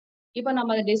 இப்ப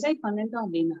நம்ம அதை டிசைட் பண்ணிட்டோம்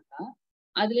அப்படின்னாக்கா,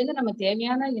 அதுல இருந்து நம்ம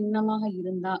தேவையான எண்ணமாக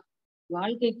இருந்தா,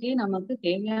 வாழ்க்கைக்கு நமக்கு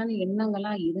தேவையான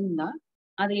எண்ணங்களா இருந்தா,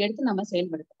 அதை எடுத்து நம்ம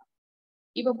செயல்படுத்தலாம்.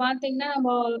 இப்ப பாத்தீங்கன்னா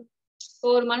நம்ம இப்போ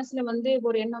ஒரு மனசுல வந்து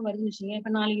ஒரு எண்ணம் வருதுன்னு வச்சுக்கோங்க.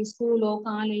 இப்ப நாளைக்கு ஸ்கூலோ,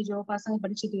 காலேஜோ பசங்க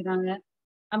படிச்சுட்டு இருக்காங்க.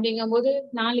 அப்படிங்கும்போது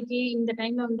நாளைக்கு இந்த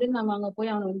டைம்ல வந்து நம்ம அங்க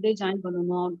போய் அவனை வந்து ஜாயின்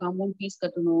பண்ணணும், அவனுக்கு அமௌண்ட் ஃபீஸ்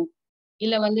கட்டணும்,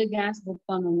 இல்ல வந்து கேஸ் புக்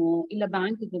பண்ணணும், இல்ல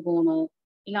பேங்க்குக்கு போகணும்,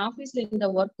 இல்ல ஆபீஸ்ல இந்த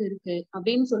ஒர்க் இருக்கு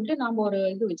அப்படின்னு சொல்லிட்டு நாம ஒரு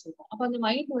இது வச்சிருக்கோம். அப்ப அந்த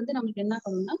மைண்ட் வந்து நம்மளுக்கு என்ன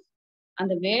பண்ணும்னா,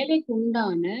 அந்த வேலைக்கு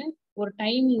உண்டான ஒரு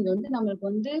டைமிங் வந்து நம்மளுக்கு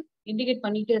வந்து இண்டிகேட்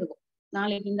பண்ணிட்டே இருக்கும்.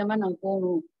 நாளைக்கு இந்த மாதிரி நான்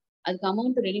போகணும், அதுக்கு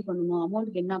அமௌண்ட் ரெடி பண்ணணும்,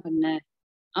 அமௌண்ட்டுக்கு என்ன பண்ண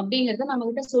அப்படிங்கறத நம்ம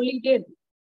கிட்ட சொல்லிக்கிட்டே இருக்கும்.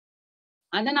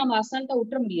 அதை நம்ம அசால்ட்டா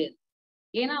விட்டுற முடியாது.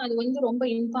 ஏன்னா அது வந்து ரொம்ப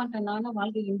இம்பார்ட்டன்டான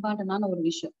வாழ்க்கைக்கு இம்பார்ட்டன்டான ஒரு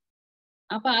விஷயம்.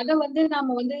 அப்ப அத வந்து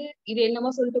நாம வந்து இது என்னமோ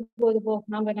சொல்லிட்டு போகுது போ,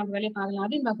 நம்ம வேலையை பார்க்கலாம்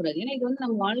அப்படின்னு பார்க்கக்கூடாது. ஏன்னா இது வந்து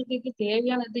நம்ம வாழ்க்கைக்கு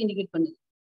தேவையானதை இண்டிகேட் பண்ணுது.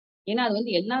 ஏன்னா அது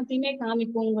வந்து எல்லாத்தையுமே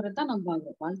காமிக்குங்கிறது தான் நம்ம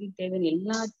பார்க்கிறோம். வாழ்க்கைக்கு தேவையான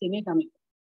எல்லாத்தையுமே காமிக்கும்.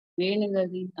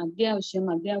 வேணுங்கிறது,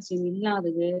 அத்தியாவசியம், அத்தியாவசியம்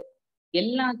இல்லாதது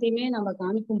எல்லாத்தையுமே நம்ம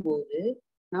காமிக்கும் போது,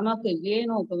 நமக்கு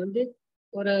வேணும். இப்ப வந்து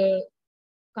ஒரு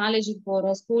காலேஜுக்கு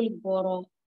போறோம், ஸ்கூலுக்கு போறோம்.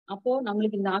 அப்போ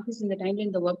நம்மளுக்கு இந்த ஆபீஸ் இந்த டைம்ல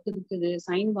இந்த ஒர்க் இருக்குது,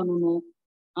 சைன் பண்ணணும்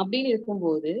அப்படின்னு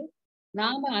இருக்கும்போது,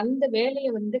 நாம அந்த வேலைய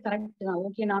வந்து கரெக்ட் தான்.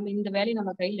 ஓகே, நாம இந்த வேலையை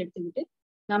நம்ம கையில எடுத்துக்கிட்டு,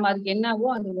 நம்ம அதுக்கு என்னவோ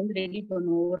அது வந்து ரெடி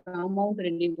பண்ணணும். ஒரு அமௌண்ட்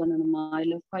ரெடி பண்ணணுமா,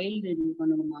 இல்ல ஃபைல் ரெடி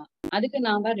பண்ணணுமா, அதுக்கு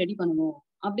நாம ரெடி பண்ணணும்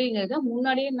அப்படிங்கிறத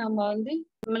முன்னாடியே நம்ம வந்து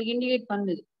நம்மளுக்கு இண்டிகேட்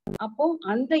பண்ணுது. அப்போ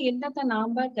அந்த எண்ணத்தை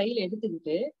நாம கையில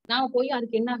எடுத்துக்கிட்டு, நாம போய்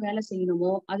அதுக்கு என்ன வேலை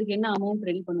செய்யணுமோ, அதுக்கு என்ன அமௌண்ட்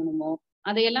ரெடி பண்ணணுமோ,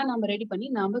 அதையெல்லாம் நம்ம ரெடி பண்ணி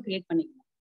நாம கிரியேட் பண்ணிக்கணும்.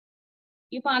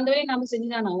 இப்ப அந்த வேலையை நாம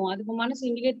செஞ்சுதானே ஆகும். அதுக்கு மனசு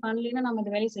இண்டிகேட் பண்ணலைன்னா நம்ம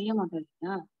அந்த வேலையை செய்ய மாட்டோம்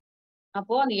இல்லையா?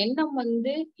 அப்போ அந்த எண்ணம்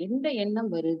வந்து எந்த எண்ணம்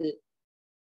வருது,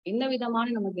 என்ன விதமான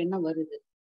நமக்கு எண்ணம் வருது,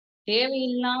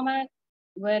 தேவையில்லாம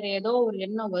வேற ஏதோ ஒரு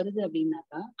எண்ணம் வருது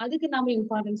அப்படின்னாக்கா அதுக்கு நாம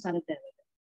இம்பார்ட்டன்ஸ் தர தேவை.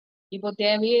 இப்போ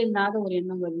தேவையே இல்லாத ஒரு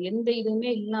எண்ணம் வருது, எந்த இதுவுமே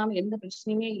இல்லாம, எந்த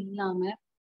பிரச்சனையுமே இல்லாம,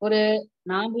 ஒரு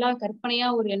நாமளா கற்பனையா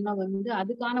ஒரு எண்ணம் வந்து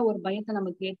அதுக்கான ஒரு பயத்தை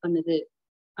நம்ம கிரியேட் பண்ணுது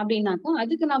அப்படின்னாக்கா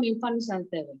அதுக்கு நாம இம்பார்ட்டன்ஸ் தர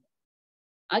தேவை.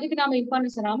 அதுக்கு நாம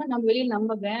இம்பார்ட்டன்ஸ் தராம நம்ம வெளியில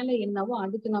நம்ம வேலை என்னவோ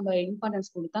அதுக்கு நம்ம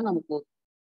இம்பார்ட்டன்ஸ் கொடுத்தா நம்ம போதும்.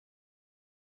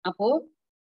 அப்போ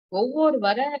ஒவ்வொரு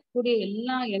வரக்கூடிய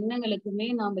எல்லா எண்ணங்களுக்குமே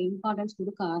நாம இம்பார்ட்டன்ஸ்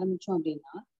கொடுக்க ஆரம்பிச்சோம்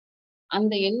அப்படின்னா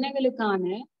அந்த எண்ணங்களுக்கான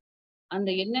அந்த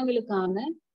எண்ணங்களுக்கான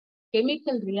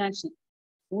கெமிக்கல் ரியாக்ஷன்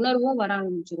உணர்வும் வர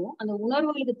ஆரம்பிச்சிரும். அந்த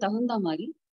உணர்வுகளுக்கு தகுந்த மாதிரி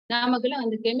நமக்குள்ள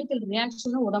அந்த கெமிக்கல்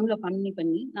ரியாக்ஷனும் உடம்புல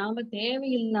பண்ணி நாம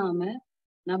தேவையில்லாம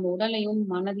நம்ம உடலையும்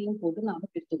மனதையும் போட்டு நாம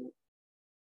கெடுத்துக்குவோம்.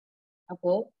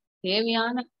 அப்போ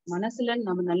தேவையான மனசுல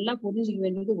நம்ம நல்லா புரிஞ்சுக்க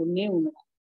வேண்டியது ஒண்ணே ஒண்ணுதான்.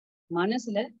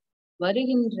 மனசுல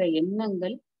வருகின்ற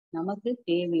எண்ணங்கள் நமக்கு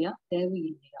தேவையா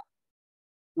தேவையில்லையா?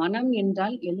 மனம்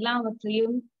என்றால்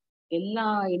எல்லாவற்றையும் எல்லா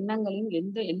எண்ணங்களையும்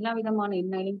எல்லா விதமான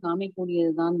எண்ணங்களையும்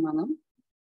காமிக்கூடியதுதான் மனம்.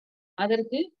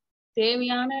 அதற்கு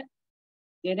தேவையான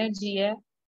எனர்ஜிய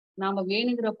நாம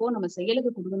வேணுங்கிறப்போ நம்ம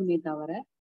செயலுக்கு கொடுக்கணுமே தவிர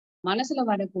மனசுல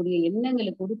வரக்கூடிய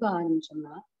எண்ணங்களுக்கு கொடுக்க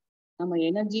ஆரம்பிச்சோம்னா நம்ம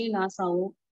எனர்ஜியும் லாஸ்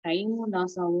ஆகும், டைமும்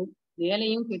லாஸ் ஆகும்,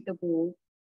 வேலையும் கெட்டு போகும்.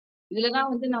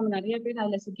 இதுலதான் நம்ம நிறைய பேர்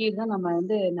அதுல சிக்கிட்டுதான் நம்ம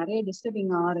நிறைய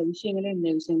டிஸ்டர்பிங் ஆகிற விஷயங்களே இந்த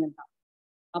விஷயங்கள் தான்.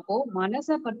 அப்போ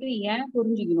மனசை பற்றி ஏன்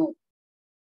புரிஞ்சுக்கணும்?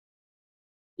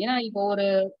 ஏன்னா இப்போ ஒரு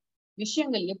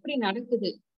விஷயங்கள் எப்படி நடக்குது,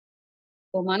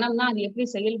 இப்போ மனம்னா அது எப்படி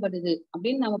செயல்படுது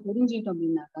அப்படின்னு நம்ம புரிஞ்சுக்கிட்டோம்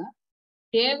அப்படின்னாக்கா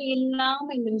தேவையில்லாம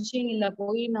இந்த விஷயங்கள்ல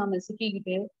போய் நாம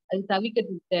சிக்கிக்கிட்டு அது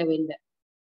தவிக்கிறதுக்கு தேவையில்லை.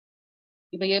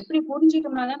 இப்ப எப்படி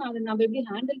புரிஞ்சுட்டோம்னா தான் அதை நம்ம எப்படி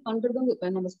ஹேண்டில் பண்றதும். இப்ப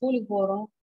நம்ம ஸ்கூலுக்கு போறோம்,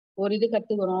 ஒரு இது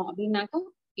கத்துக்கிறோம் அப்படின்னாக்கா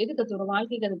எது கத்துக்கிறோம்?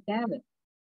 வாழ்க்கைக்கு அது தேவை.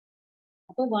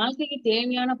 அப்போ வாழ்க்கைக்கு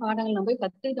தேவையான பாடங்கள் நம்ம போய்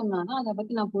கத்துக்கிட்டோம்னா தான் அதை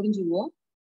பத்தி நான் புரிஞ்சுக்குவோம்.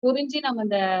 புரிஞ்சு நம்ம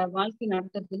இந்த வாழ்க்கை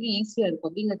நடத்துறதுக்கு ஈஸியா இருக்கும்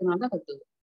அப்படிங்கிறதுனால தான்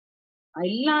கத்துக்குவோம்.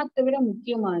 எல்லாத்த விட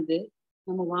முக்கியமானது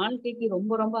நம்ம வாழ்க்கைக்கு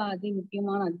ரொம்ப ரொம்ப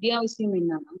முக்கியமான அத்தியாவசியம்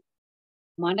என்னன்னா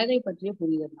மனதை பற்றிய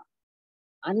புரிதல் தான்.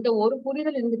 அந்த ஒரு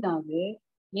புரிதல் இருந்துட்டாவே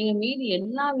நீங்க மீதி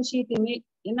எல்லா விஷயத்தையுமே,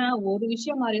 ஏன்னா ஒரு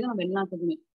விஷயம் மாதிரிதான் நம்ம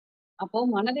எல்லாத்துக்குமே. அப்போ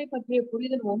மனதை பற்றிய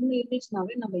புரிதல் ஒண்ணு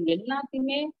இருந்துச்சுனாவே நம்ம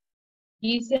எல்லாத்தையுமே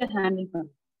ஈஸியா ஹேண்டில்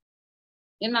பண்ணலாம்.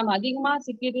 ஏன்னா நம்ம அதிகமா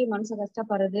சிக்கிட்டு மனசு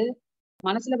கஷ்டப்படுறது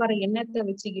மனசுல வர எண்ணத்தை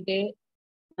வச்சுக்கிட்டு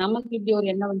நமக்கு இப்படி ஒரு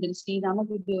எண்ணம் வந்துருச்சு,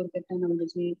 நமக்கு இப்படி ஒரு கெட்ட எண்ணம்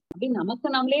வந்துருச்சு அப்படின்னு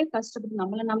நமக்கு நாமளே கஷ்டப்பட்டு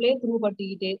நம்மளை நாமளே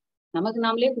துன்பப்படுத்திக்கிட்டு நமக்கு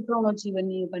நாமளே குற்ற உணர்ச்சி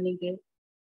பண்ணிட்டு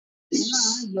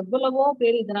எவ்வளவோ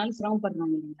பேர் இதனால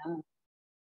சிரமப்படுறாங்க இல்லைங்களா?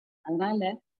 அதனால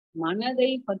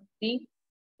மனதை பற்றி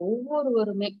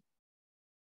ஒவ்வொருவருமே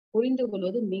புரிந்து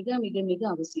கொள்வது மிக மிக மிக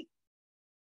அவசியம்.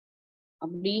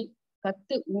 அப்படி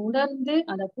உணர்ந்து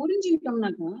அதை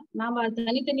புரிஞ்சுக்கிட்டோம்னாக்கா நாம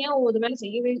தனித்தனியா ஒரு வேலை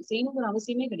செய்யணுங்கிற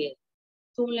அவசியமே கிடையாது.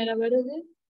 சூழ்நிலை வருது,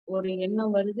 ஒரு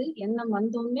எண்ணம் வருது, எண்ணம்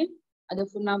வந்தோடனே அதை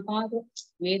நான் பார்ப்போம்.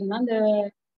 வேணும்னா இந்த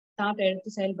தாட்டை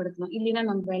எடுத்து செயல்படுத்தலாம், இல்லைன்னா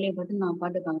நம்ம வேலையை பார்த்து நான்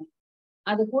பாட்டுக்காங்க.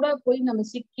 அது கூட போய் நம்ம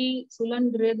சிக்கி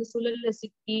சுழல்ல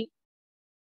சிக்கி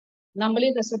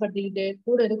நம்மளையும் கஷ்டப்படுத்திக்கிட்டு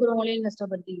கூட இருக்கிறவங்களையும்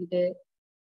கஷ்டப்படுத்திக்கிட்டு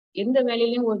எந்த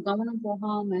வேலையிலயும் ஒரு கவனம்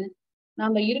போகாம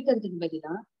நாம இருக்கிறதுக்கு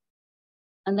பதிலா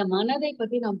அந்த மனதை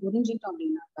பத்தி நாம் புரிஞ்சுட்டோம்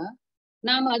அப்படின்னாக்கா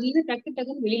நாம அதுல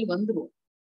டக்குன்னு வெளியே வந்துருவோம்.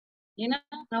 ஏன்னா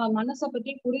நம்ம மனசை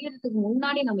பற்றி புரியறதுக்கு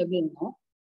முன்னாடி நம்ம எப்படி இருந்தோம்,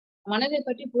 மனதை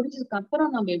பற்றி புரிஞ்சதுக்கு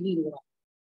அப்புறம் நம்ம எப்படி இருக்கிறோம்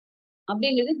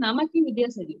அப்படிங்கிறது நமக்கு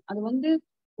வித்தியாசம் தெரியும். அது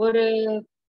ஒரு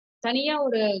தனியா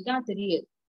ஒரு இதா தெரியுது.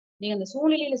 நீங்க அந்த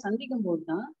சூழ்நிலையில சந்திக்கும்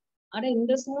போதுதான் ஆனா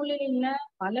இந்த சூழ்நிலையில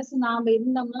பழசு நாம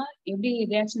இருந்தோம்னா எப்படி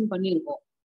ரியாக்ஷன் பண்ணியிருக்கோம்.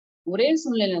 ஒரே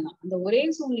சூழ்நிலை தான், அந்த ஒரே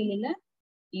சூழ்நிலையில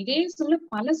இதே சூழ்நிலை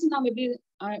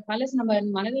பழசு நம்ம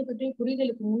மனதை பற்றி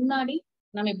புரிதலுக்கு முன்னாடி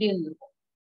நம்ம எப்படி இருந்திருக்கோம்,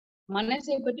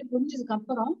 மனசை பற்றி புரிஞ்சதுக்கு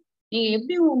அப்புறம் நீங்க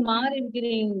எப்படி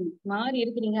மாறி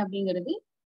இருக்கிறீங்க அப்படிங்கிறது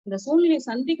இந்த சூழ்நிலையை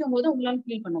சந்திக்கும் போது உங்களால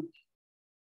ஃபீல் பண்ண முடியும்.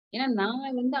 ஏன்னா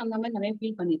நான் அந்த மாதிரி நிறைய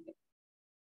ஃபீல் பண்ணியிருக்கேன்.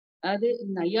 அதாவது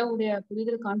இந்த ஐயாவுடைய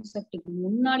புரிதல் கான்செப்டுக்கு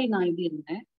முன்னாடி நான் எப்படி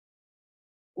இருந்தேன்,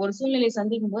 ஒரு சூழ்நிலையை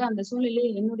சந்திக்கும் போது அந்த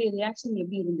சூழ்நிலையில் என்னுடைய ரியாக்ஷன்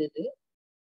எப்படி இருந்தது,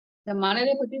 இந்த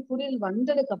மனதை பற்றி புரிதல்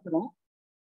வந்ததுக்கு அப்புறம்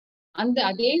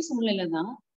அதே சூழ்நிலை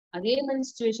தான், அதே மாதிரி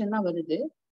சுச்சுவேஷன் தான் வருது.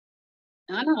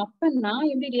 ஆனா அப்ப நான்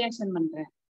எப்படி ரியாக்ஷன் பண்றேன்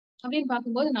அப்படின்னு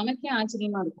பார்க்கும்போது நமக்கே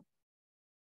ஆச்சரியமா இருக்கும்.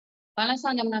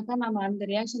 பழசானோம்னாக்கா நம்ம அந்த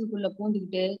ரியாக்ஷனுக்குள்ள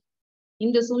பூந்துக்கிட்டு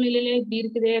இந்த சூழ்நிலையிலே இப்படி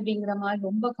இருக்குதே அப்படிங்கிற மாதிரி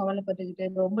ரொம்ப கவலைப்பட்டுக்கிட்டு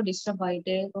ரொம்ப டிஸ்டர்ப்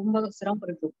ஆயிட்டு ரொம்ப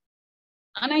சிரமப்பட்டுரும்.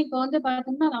 ஆனா இப்ப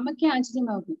பார்த்தோம்னா நமக்கே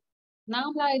ஆச்சரியமா இருக்கும்.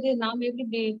 நாம எப்படி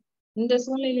இப்படி இந்த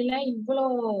சூழ்நிலையில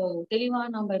இவ்வளவு தெளிவா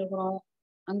நம்ம இருக்கிறோம்,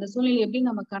 அந்த சூழ்நிலை எப்படி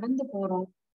நம்ம கடந்து போறோம்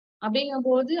அப்படிங்கும்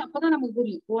போது அப்பதான் நமக்கு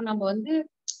புரியும். இப்போ நம்ம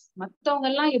மத்தவங்க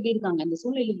எல்லாம் எப்படி இருக்காங்க அந்த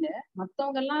சூழ்நிலையில,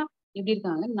 மத்தவங்க எல்லாம் எப்படி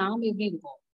இருக்காங்க, நாம எப்படி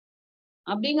இருக்கோம்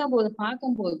அப்படிங்கும் போது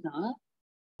பார்க்கும் போதுதான்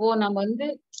நம்ம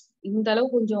இந்த அளவு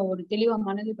கொஞ்சம் ஒரு தெளிவா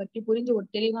மனதை பற்றி புரிஞ்சு ஒரு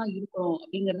தெளிவா இருக்கிறோம்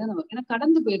அப்படிங்கறத நமக்கு ஏன்னா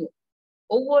கடந்து போயிடும்.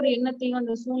 ஒவ்வொரு எண்ணத்தையும்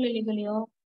அந்த சூழ்நிலைகளையும்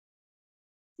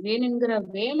வேணுங்கிற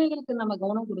வேலைகளுக்கு நம்ம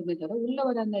கவனம் கொடுக்க தவிர உள்ள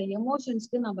வர அந்த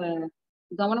எமோஷன்ஸ்க்கு நம்ம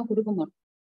கவனம் கொடுக்க மாட்டோம்.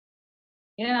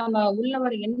 ஏன்னா நம்ம உள்ள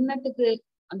வர எண்ணத்துக்கு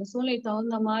அந்த சூழ்நிலை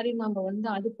தகுந்த மாதிரி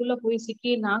நம்ம அதுக்குள்ள போய்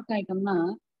சிக்கி நாக்காயிட்டோம்னா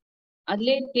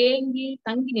அதுலயே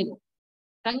தங்கி நிடும்.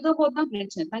 தங்க போதுதான்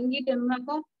பிரச்சனை. தங்கிட்டு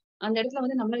இருந்தாக்கா அந்த இடத்துல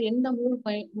வந்து நம்மளால எந்த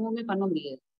மூவுமே பண்ண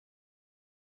முடியாது.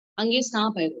 அங்கேயே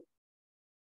ஸ்டாப் ஆயிடும்.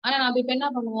 ஆனா நம்ம இப்ப என்ன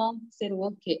பண்ணுவோம்? சரி,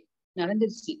 ஓகே,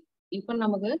 நடந்துருச்சு. இப்ப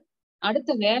நமக்கு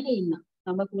அடுத்த வேலை என்ன?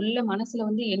 நமக்கு உள்ள மனசுல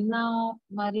வந்து என்ன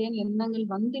மாதிரியான எண்ணங்கள்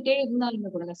வந்துட்டே இருந்தாலுமே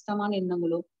கூட, கஷ்டமான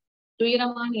எண்ணங்களோ,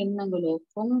 துயரமான எண்ணங்களோ,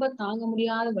 ரொம்ப தாங்க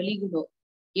முடியாத வலிகளோ,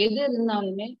 எது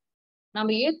இருந்தாலுமே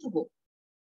நம்ம ஏற்றுப்போம்.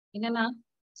 என்னன்னா,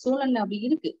 சூழ்நிலை அப்படி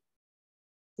இருக்கு.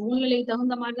 சூழ்நிலைக்கு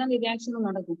தகுந்த மாதிரிதான் ரியாக்ஷனும்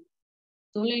நடக்கும்.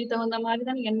 சூழ்நிலைக்கு தகுந்த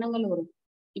மாதிரிதான் எண்ணங்கள் வரும்.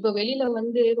 இப்ப வெளியில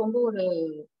வந்து ரொம்ப ஒரு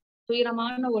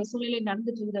துயரமான ஒரு சூழ்நிலை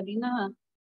நடந்துட்டு இருக்குது அப்படின்னா,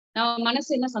 நம்ம மனசு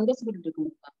என்ன சந்தோஷப்பட்டுட்டு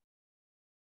இருக்கோம்.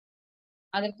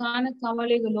 அதற்கான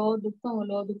கவலைகளோ,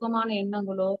 துக்கங்களோ, துக்கமான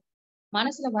எண்ணங்களோ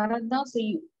மனசுல வரதான்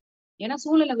செய்யும். ஏன்னா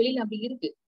சூழ்நிலை வெளியில அப்படி இருக்கு.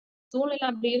 சூழ்நிலை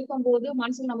அப்படி இருக்கும்போது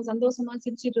மனசுல நம்ம சந்தோஷமா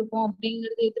சிரிச்சிட்டு இருக்கோம்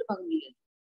அப்படிங்கறத எதிர்பார்க்க முடியாது.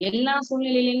 எல்லா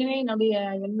சூழ்நிலையிலுமே என்னுடைய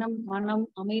எண்ணம், மனம்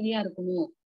அமைதியா இருக்கணும்.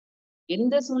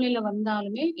 எந்த சூழ்நிலை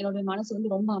வந்தாலுமே என்னுடைய மனசு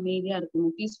வந்து ரொம்ப அமைதியா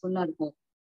இருக்கணும், பீஸ்ஃபுல்லா இருக்கும்.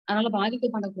 அதனால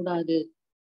பாதிக்கப்படக்கூடாது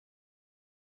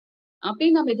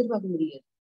அப்படின்னு நம்ம எதிர்பார்க்க முடியாது.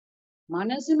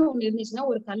 மனசுன்னு ஒண்ணு இருந்துச்சுன்னா,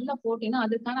 ஒரு கல்ல போட்டீங்கன்னா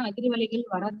அதற்கான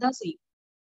அதிர்வலைகள் வரதான் செய்யும்.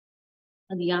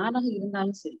 அது யாராக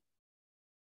இருந்தாலும் சரி.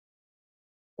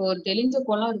 இப்போ ஒரு தெளிஞ்ச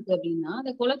குளம் இருக்கு அப்படின்னா,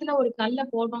 அந்த குளத்துல ஒரு கல்ல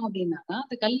போடுறோம் அப்படின்னாக்கா,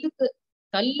 அந்த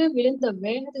கல்லு விழுந்த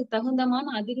வேகத்துக்கு தகுந்தமான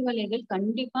அதிர்வலைகள்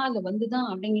கண்டிப்பா அது வந்துதான்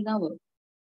அடங்கிதான் வரும்.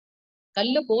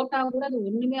 கல்லு போட்டா கூட அது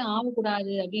ஒண்ணுமே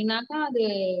ஆகக்கூடாது அப்படின்னாக்கா, அது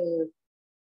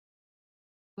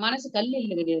மனசு கல்லு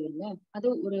இல்ல கிடையாது இல்ல. அது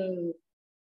ஒரு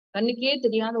கண்ணுக்கே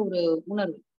தெரியாத ஒரு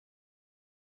உணர்வு.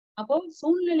 அப்போ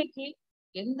சூழ்நிலைக்கு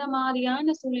எந்த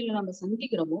மாதிரியான சூழ்நிலை நம்ம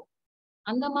சந்திக்கிறோமோ,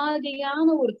 அந்த மாதிரியான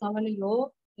ஒரு கவலையோ,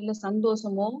 இல்ல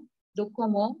சந்தோஷமோ,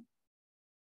 துக்கமோ,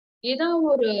 ஏதாவது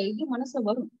ஒரு இது மனசுல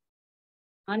வரும்.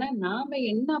 ஆனா நாம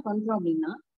என்ன பண்றோம்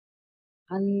அப்படின்னா,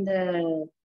 அந்த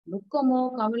துக்கமோ,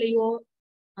 கவலையோ,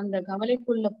 அந்த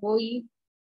கவலைக்குள்ள போய்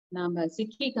நாம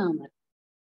சிக்கிக்காம,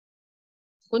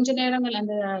 கொஞ்ச நேரங்கள்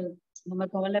அந்த நம்ம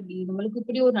கவலை நம்மளுக்கு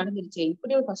இப்படி ஒரு நடந்துருச்சே,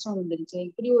 இப்படி ஒரு கஷ்டம் வந்துருச்சே,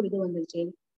 இப்படி ஒரு இது வந்துருச்சே,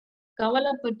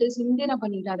 கவலைப்பட்டு சிந்தனை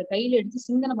பண்ணிட்டு அதை கையில எடுத்து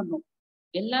சிந்தனை பண்ணோம்.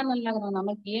 எல்லாம் நல்லா இருக்கிறோம்.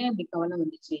 நமக்கு ஏன் இப்படி கவலை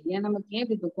வந்துச்சு? ஏன் நமக்கு ஏன்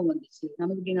இப்படி துக்கம் வந்துச்சு?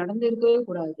 நமக்கு இப்படி நடந்திருக்கவே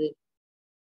கூடாது.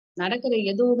 நடக்கிற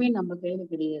எதுவுமே நம்ம கையில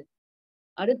கிடையாது.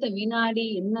 அடுத்த வினாடி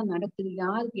என்ன நடக்குது?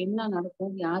 யாருக்கு என்ன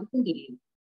நடக்கும்? யாருக்கும் தெரியாது.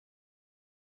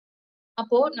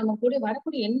 அப்போ நம்ம கூட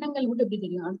வரக்கூடிய எண்ணங்கள் மட்டும் எப்படி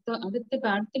தெரியும்?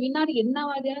 அடுத்த வினாடி என்ன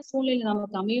மாதிரியான சூழ்நிலை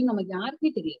நமக்கு அமையும் நமக்கு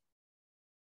யாருக்குமே தெரியாது.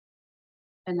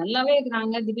 நல்லாவே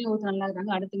இருக்கிறாங்க, திடீர்னு ஒருத்தர் நல்லா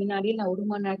இருக்காங்க. அடுத்த வினாடியே நான் 1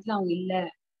 மணி நேரத்துல அவங்க இல்ல.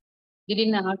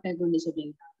 திடீர்னு ஹார்ட் அட்டாக் வந்துச்சு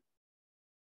அப்படின்னா.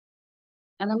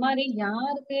 அந்த மாதிரி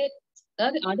யாருக்கு,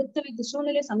 அதாவது அடுத்த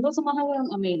சூழ்நிலை சந்தோஷமாகவே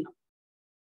அமையலாம்.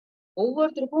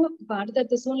 ஒவ்வொருத்தருக்கும் இப்ப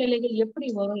அடுத்தடுத்த சூழ்நிலைகள் எப்படி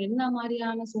வரும்? என்ன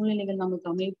மாதிரியான சூழ்நிலைகள் நமக்கு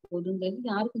அமைய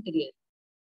போகுதுங்கிறது யாருக்கும் தெரியாது.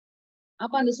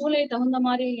 அப்ப அந்த சூழ்நிலை தகுந்த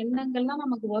மாதிரி எண்ணங்கள்லாம்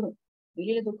நமக்கு வரும்.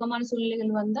 வெளியில துக்கமான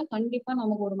சூழ்நிலைகள் வந்தா கண்டிப்பா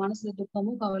நமக்கு ஒரு மனசுல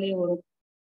துக்கமும், கவலையும் வரும்.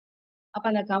 அப்ப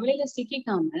அந்த கவலையில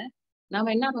சிக்கிக்காம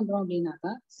நாம என்ன பண்றோம்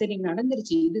அப்படின்னாக்கா, சரி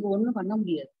நடந்துருச்சு. இதுக்கு ஒண்ணும் பண்ண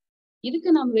முடியாது. இதுக்கு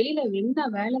நம்ம வெளியில என்ன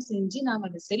வேலை செஞ்சு நாம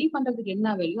அதை சரி பண்றதுக்கு என்ன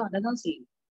வேலையோ அதைதான்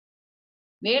செய்யணும்.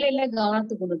 வேலையில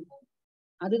கவனத்தை கொடுப்போம்.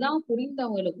 அதுதான்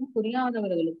புரிந்தவர்களுக்கும்,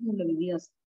 புரியாதவர்களுக்கும் உள்ள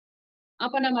வித்தியாசம்.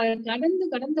 அப்ப நம்ம அதை கடந்து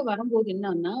கடந்து வரும்போது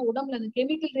என்னன்னா, உடம்புல அந்த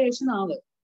கெமிக்கல் ரியாக்ஷன் ஆகுது.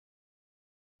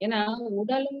 ஏன்னா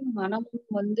உடலும் மனமும்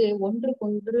வந்து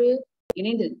ஒன்றுக்கொன்று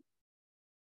இணைந்தது.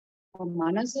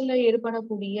 மனசுல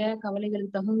ஏற்படக்கூடிய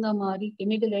கவலைகளுக்கு தகுந்த மாதிரி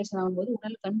கெமிக்கல் ரியாக்ஷன் ஆகும்போது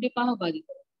உடல் கண்டிப்பாக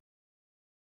பாதிக்கும்.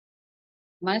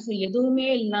 மனசுல எதுவுமே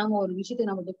இல்லாம ஒரு விஷயத்தை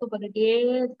நம்ம துக்கப்பட்டுட்டே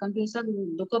கண்டினியூஸா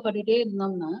துக்கப்பட்டுட்டே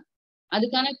இருந்தோம்னா,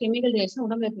 அதுக்கான கெமிக்கல் ரியாக்ஷன்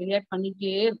உடம்புல ரியாக்ட்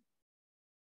பண்ணிட்டே இருக்கும்.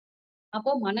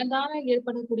 அப்போ மனதால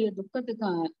ஏற்படக்கூடிய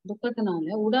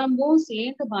துக்கத்தினால உடம்பும்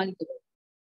சேர்ந்து பாதிக்கப்படும்.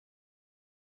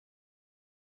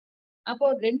 அப்போ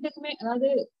 2க்குமே, அதாவது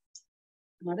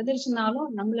நடந்துருச்சுனாலும்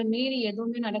நம்மள மீறி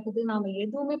எதுவுமே நடக்குது. நாம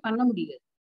எதுவுமே பண்ண முடியாது.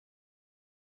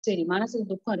 சரி, மனசுல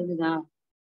துக்கம் இருக்குதா?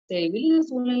 சரி, வெளியில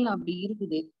சூழ்நிலை அப்படி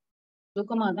இருக்குது.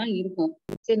 துக்கமா தான் இருக்கும்.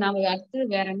 சரி, நாம அடுத்து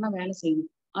வேற என்ன வேலை செய்யணும்?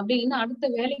 அப்படின்னு அடுத்த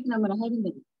வேலைக்கு நம்ம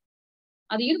நகர்ந்தது.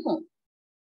 அது இருக்கும்.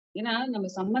 ஏன்னா நம்ம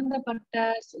சம்பந்தப்பட்ட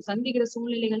சந்திக்கிற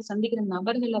சூழ்நிலைகள், சந்திக்கிற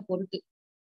நபர்கள பொறுத்து.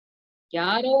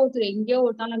 யாரோ ஒருத்தர் எங்கேயோ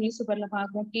ஒரு நாள் நியூஸ் பேப்பர்ல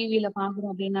பாக்குறோம், டிவில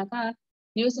பாக்குறோம் அப்படின்னாக்கா,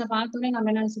 நியூஸ்ல பார்த்தோன்னே நம்ம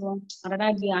என்ன சொல்லுவோம்? அடடா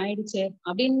இப்படி ஆயிடுச்சே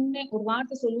அப்படின்னு ஒரு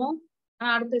வார்த்தை சொல்லுவோம்.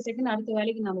 ஆனா அடுத்த செகண்ட் அடுத்த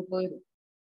வேலைக்கு நம்ம போயிடுவோம்.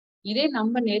 இதே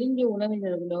நம்ம நெருங்கிய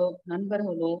உறவினர்களோ,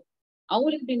 நண்பர்களோ,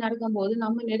 அவங்களுக்கு இப்படி நடக்கும்போது,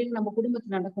 நம்ம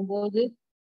குடும்பத்துல நடக்கும்போது,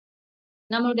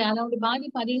 அதோட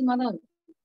பாதிப்பு அதிகமா தான் இருக்கும்.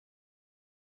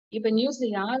 இப்ப நியூஸ்ல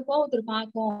யாருக்கோ ஒருத்தர்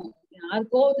பார்ப்போம்,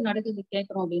 யாருக்கோ ஒருத்தர் நடக்குது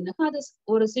கேட்கிறோம் அப்படின்னாக்கா, அது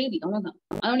ஒரு செய்தி, அவ்வளவுதான்.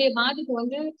 அதனுடைய பாதிப்பு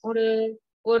வந்து ஒரு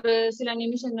ஒரு சில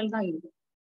நிமிஷங்கள் தான் இருக்கும்.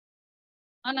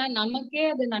 ஆனா நமக்கே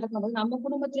அது நடக்கும்போது, நம்ம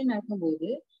குடும்பத்திலே நடக்கும்போது,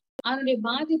 அதனுடைய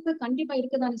பாதிப்பு கண்டிப்பா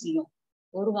இருக்கத்தானே செய்யும்.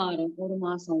 1 வாரம், 1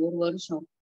 மாசம், 1 வருஷம்.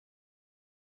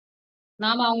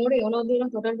 நாம அவங்களோட எவ்வளவு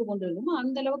தூரம் தொடர்பு கொண்டு இருக்கோமோ,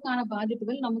 அந்த அளவுக்கான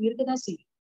பாதிப்புகள் நமக்கு இருக்கதான் செய்யும்.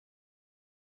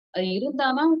 அது இருந்தா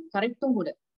தான் கரெக்ட்டும் கூட.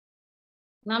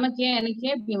 நமக்கு ஏன், எனக்கு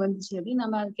ஏன் இப்படி வந்துச்சு அப்படின்னு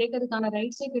நம்ம அத கேட்கறதுக்கான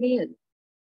ரைட்ஸே கிடையாது.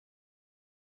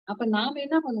 அப்ப நாம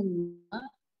என்ன பண்ணணும்னா,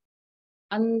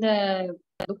 அந்த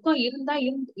துக்கம் இருந்தா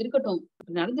இருக்கட்டும்.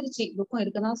 நடந்துருச்சு. துக்கம்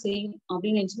இருக்கதான் செய்யும்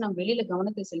அப்படின்னு நினைச்சு நம்ம வெளியில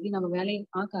கவனத்தை செலுத்தி நம்ம வேலையை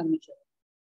பார்க்க ஆரம்பிச்சோம்.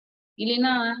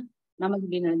 இல்லைன்னா, நமக்கு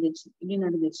இப்படி நடந்துச்சு, இப்படி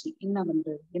நடந்துச்சு. என்ன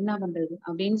பண்றது? என்ன பண்றது?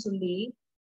 அப்படின்னு சொல்லி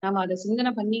நம்ம அத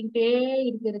சிந்தனை பண்ணிக்கிட்டே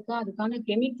இருக்கிறதுக்கு அதுக்கான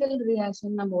கெமிக்கல்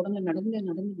ரியாக்ஷன் நம்ம உடம்புல நடந்து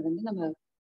நம்ம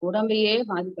உடம்பையே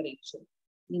பாதிப்படைச்சு.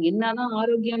 நீங்க என்னதான்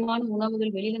ஆரோக்கியமான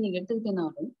உணவுகள் வெளியில நீங்க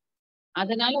எடுத்துக்கிட்டனாலும்,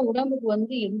 அதனால உடம்புக்கு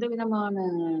வந்து எந்த விதமான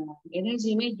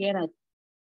எனர்ஜியுமே ஏறாது.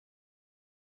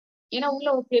 ஏன்னா உள்ள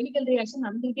ஒரு கெமிக்கல் ரியாக்ஷன்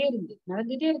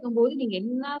நடந்துகிட்டே இருக்கும்போது நீங்க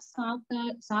என்ன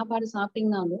சாப்பாடு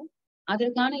சாப்பிட்டீங்கனாலும்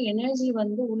அதற்கான எனர்ஜி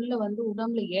வந்து உள்ள வந்து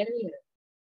உடம்புல ஏறவே ஏறாது.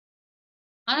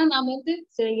 ஆனா நாம வந்து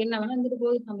சரி என்ன வேணா இருந்துட்டு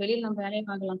போகுது, நம்ம வெளியில நம்ம வேலையை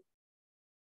பார்க்கலாம்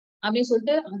அப்படின்னு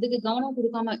சொல்லிட்டு அதுக்கு கவனம்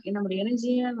கொடுக்காம நம்முடைய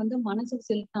எனர்ஜியை வந்து மனசுக்கு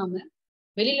செலுத்தாம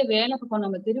வெளியில வேலை பார்ப்போம்.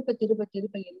 நம்ம திருப்ப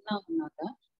என்ன ஆகும்னாக்கா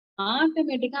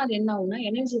ஆட்டோமேட்டிக்கா அது என்ன ஆகும்னா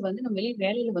எனர்ஜி வந்து நம்ம வெளியில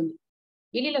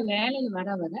வேலையில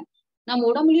வர நம்ம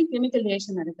உடம்புலயும் கெமிக்கல்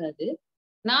ரியாக்ஷன் நடக்காது.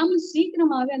 நாம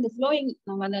சீக்கிரமாவே அந்த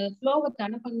நம்ம அந்த ஃப்ளோவை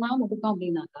தடை பண்ணாம விட்டுட்டோம்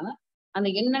அப்படின்னாக்கா அந்த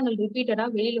எண்ணங்கள் ரிப்பீட்டடா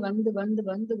வெளியில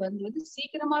வந்து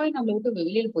சீக்கிரமாவே நம்மளை விட்டு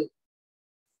வெளியில போயிடும்.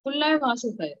 ஃபுல்லாவே வாஷ்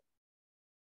அவுட் ஆயிரும்.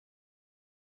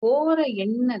 போற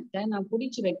எண்ணத்தை நான்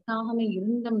புடிச்சு வைக்காம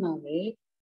இருந்தோம்னாவே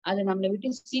அது நம்மளை விட்டு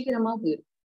சீக்கிரமா போயிடும்.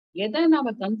 எதை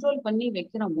நாம கண்ட்ரோல் பண்ணி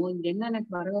வைக்கிறோமோ, இந்த எண்ணம்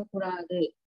எனக்கு வரக்கூடாது,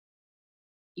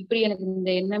 இப்படி எனக்கு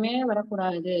இந்த எண்ணமே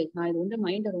வரக்கூடாது, நான் இது வந்து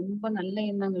மைண்ட ரொம்ப நல்ல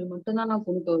எண்ணங்கள் மட்டும்தான் நான்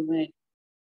கொண்டு வருவேன்,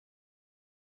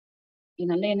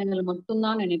 நல்ல எண்ணங்கள்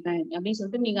மட்டும்தான் நினைப்பேன் அப்படின்னு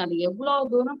சொல்லிட்டு நீங்க அதை எவ்வளவு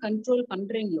தூரம் கண்ட்ரோல்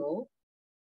பண்றீங்களோ,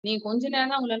 நீங்க கொஞ்ச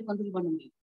நேரம் தான் உங்களால கண்ட்ரோல் பண்ண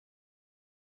முடியும்.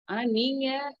 ஆனா நீங்க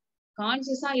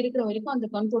கான்சியஸா இருக்கிற வரைக்கும் அந்த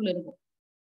கண்ட்ரோல் இருக்கும்.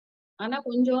 ஆனா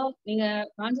கொஞ்சம் நீங்க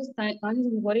கான்சியஸ்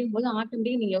குறையும் போது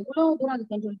ஆட்டோமேட்டிக்கா நீங்க எவ்வளவு தூரம் அதை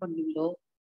கண்ட்ரோல் பண்றீங்களோ,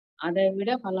 அதை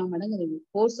விட பல மடங்கு அது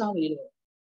ஃபோர்ஸா வெளியில வரும்.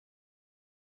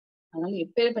 அதனால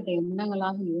எப்பேற்பட்ட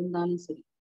எண்ணங்களாக இருந்தாலும் சரி,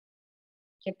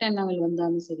 கெட்ட எண்ணங்கள்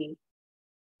வந்தாலும் சரி,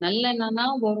 நல்ல எண்ணம்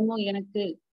தான் வரணும் எனக்கு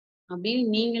அப்படின்னு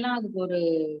நீங்களா அதுக்கு ஒரு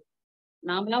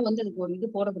நாமளா வந்து அதுக்கு ஒரு இது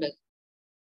போடக்கூடாது.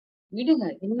 விடுங்க.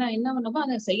 என்ன என்ன பண்ணமோ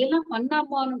அதை செயலா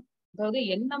பண்ணாம அதாவது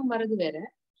எண்ணம் வர்றது வேற.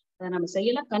 அத நம்ம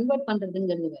செயலா கன்வெர்ட்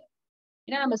பண்றதுங்கிறது வேற.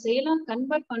 ஏன்னா நம்ம செயலா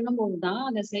கன்வெர்ட் பண்ணும்போது தான்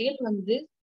அந்த செயல் வந்து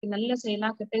நல்ல செயலா,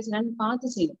 கெட்ட செயலான்னு பார்த்து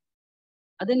செய்யணும்.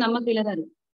 அது நம்ம கையில தான்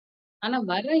இருக்கு. ஆனா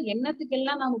வர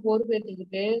எண்ணத்துக்கெல்லாம் நாம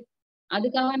பொறுப்பேற்றுக்கிட்டு,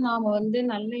 அதுக்காக நாம வந்து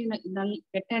நல்ல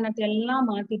கெட்ட எண்ணத்தை எல்லாம்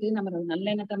மாத்திட்டு நம்ம நல்ல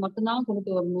எண்ணத்தை மட்டும் தான்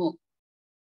கொண்டுட்டு வரணும்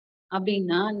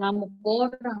அப்படின்னா, நாம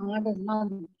போடுற ஆர்டர்லாம்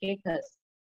அது கேட்காது.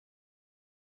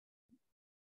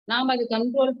 நாம அது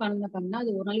கண்ட்ரோல் பண்ண அது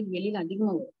ஒரு நாளைக்கு வெளியில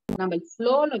அதிகமா வரும். நம்ம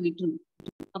ஃப்ளோல விட்டுறணும்.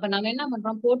 அப்ப நாம என்ன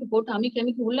பண்றோம்? போட்டு போட்டு அமுக்கி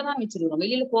அமுக்கி உள்ளதான் வச்சிருக்கிறோம்.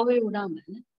 வெளியில போகவே விடாம,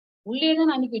 உள்ளே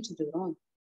தான் அமுக்கி வச்சுட்டு இருக்கிறோம்.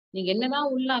 நீங்க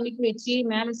என்னதான் உள்ள அமுக்கி வச்சு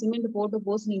மேல சிமெண்ட் போட்டு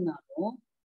பூசுனீங்கனாலும்,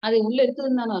 அது உள்ள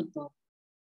இருக்குதுன்னு தானே அர்த்தம்.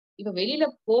 இப்ப வெளியில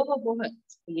போக போக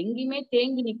எங்கேயுமே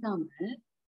தேங்கி நிக்காம,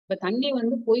 இப்ப தண்ணி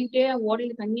வந்து போயிட்டே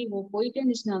ஓடையில தண்ணி போயிட்டே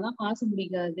இருந்துச்சுன்னாதான் பாசம்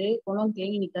பிடிக்காது, குளம்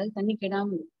தேங்கி நிக்காது, தண்ணி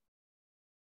கெடாம இருக்கும்.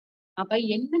 அப்ப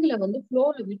எண்ணங்களை வந்து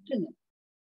ஃப்ளோல விட்டுருங்க.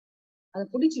 அதை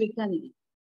புடிச்சு வைக்காதீங்க.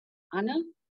 ஆனா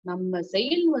நம்ம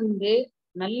செயல் வந்து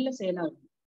நல்ல செயலா இருக்கும்.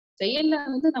 செயல்ல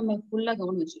வந்து நம்ம ஃபுல்லா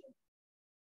கவனம் வச்சுக்கணும்.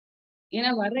 ஏன்னா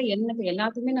வர்ற எண்ணத்தை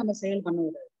எல்லாத்துக்குமே நம்ம செயல் பண்ண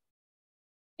விடாது.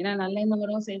 ஏன்னா நல்ல எண்ணம்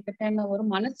வரும், கெட்ட எண்ணம்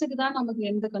வரும். மனசுக்கு தான் நமக்கு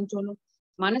எந்த கண்ட்ரோலும்,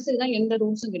 மனசுக்கு தான் எந்த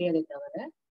ரூல்ஸும் கிடையாதே தவிர,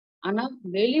 ஆனா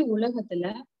வெளி உலகத்துல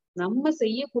நம்ம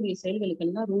செய்யக்கூடிய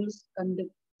செயல்களுக்கெல்லாம் ரூல்ஸ்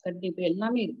கண்டிப்பு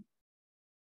எல்லாமே இருக்கு.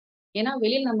 ஏன்னா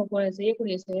வெளியில நம்ம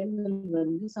செய்யக்கூடிய செயல்கள்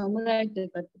வந்து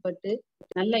சமுதாயத்துக்கு கட்டுப்பட்டு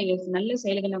நல்ல நல்ல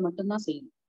செயல்களை மட்டும்தான்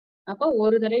செய்யணும். அப்போ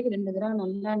ஒரு தடவைக்கு 2 தடவை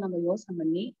நல்லா நம்ம யோசனை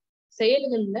பண்ணி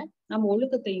செயல்கள்ல நம்ம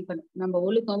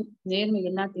ஒழுக்கம், நேர்மை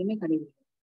எல்லாத்தையுமே கடைபிடிக்கணும்.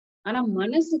 ஆனா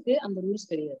மனசுக்கு அந்த ரூல்ஸ்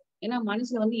கிடையாது. ஏன்னா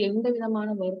மனசுல வந்து எந்த விதமான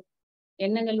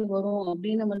எண்ணங்கள் வரும்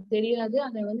அப்படின்னு நமக்கு தெரியாது.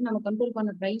 அதை வந்து நம்ம கண்ட்ரோல்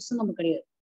பண்ண ரைட்ஸும் நமக்கு கிடையாது.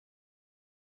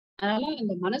 அதனால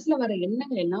அந்த மனசுல வர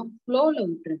எண்ணங்கள் எல்லாம் ஃப்ளோல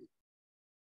விட்டுருங்க.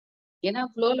 ஏன்னா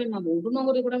ஃப்ளோல நம்ம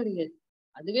விடணுங்கிறது கூட கிடையாது.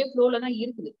 அதுவே ஃப்ளோல தான்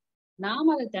இருக்குது.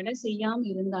 நாம அதை தடை செய்யாம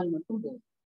இருந்தால் மட்டும் போதும்.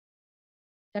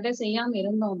 தடை செய்யாம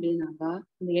இருந்தோம் அப்படின்னாக்கா,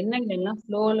 இந்த எண்ணங்கள் எல்லாம்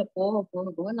ஃப்ளோல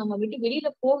போக நம்ம விட்டு வெளியில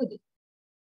போகுது.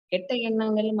 கெட்ட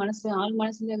எண்ணங்கள், ஆள்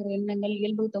மனசுல இருக்கிற எண்ணங்கள்,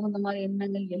 இயல்புக்கு தகுந்த மாதிரி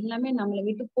எண்ணங்கள் எல்லாமே நம்மளை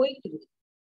விட்டு போயிட்டு இருக்குது.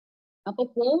 அப்ப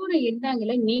போற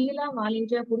எண்ணங்களை நீங்களா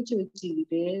வாலண்டியரா புடிச்சு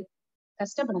வச்சுக்கிட்டு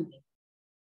கஷ்டப்படாதீங்க.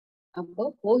 அப்போ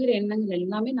போகிற எண்ணங்கள்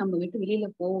எல்லாமே நம்ம விட்டு வெளியில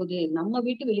போகுது, நம்ம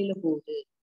வீட்டு வெளியில போகுது,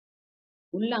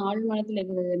 உள்ள ஆழ்மனத்துல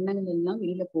இருக்கிற எண்ணங்கள் எல்லாம்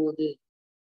வெளியில போகுது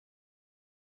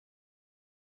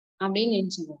அப்படின்னு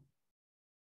நினைச்சுக்குவோம்.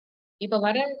 இப்ப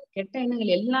வர கெட்ட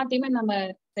எண்ணங்கள் எல்லாத்தையுமே நம்ம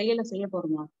செய்ய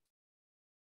போறோமா?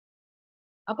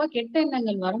 அப்ப கெட்ட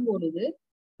எண்ணங்கள் வரும்பொழுது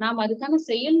நாம அதுக்கான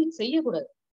செயல் செய்யக்கூடாது.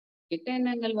 கெட்ட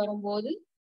எண்ணங்கள் வரும்போது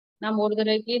நம்ம ஒரு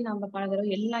தடவைக்கு நம்ம பல தடவை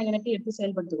எல்லா எண்ணத்தையும் எடுத்து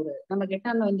செயல்படுத்தக்கூடாது. நம்ம கெட்ட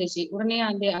எண்ணம் வந்துச்சு உடனே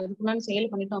அதுக்குண்டான செயல்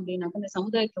பண்ணிட்டோம் அப்படின்னாக்க இந்த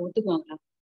சமுதாயத்துல ஒத்துக்குவாங்களா?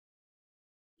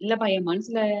 இல்லப்பா என்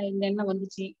மனசுல இந்த எண்ணம்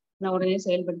வந்துச்சு, நான் உடனே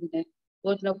செயல்படுத்திட்டேன்.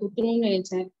 ஒருத்தரை குத்தணும்னு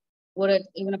நினைச்சேன்,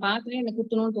 இவனை பார்த்தோன்னே எனக்கு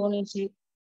குத்தணும்னு தோணுச்சு,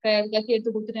 கத்தி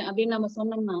எடுத்து குடுத்துட்டேன் அப்படின்னு நம்ம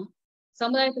சொன்னோம்னா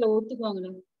சமுதாயத்துல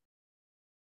ஒத்துக்குவாங்களா?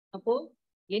 அப்போ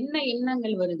என்ன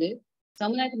எண்ணங்கள் வருது,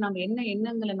 சமுதாயத்துல நம்ம என்ன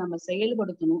எண்ணங்களை நம்ம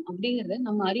செயல்படுத்தணும் அப்படிங்கறத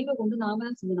நம்ம அறிவை கொண்டு நாம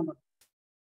தான் சிந்தனை பண்ணணும்.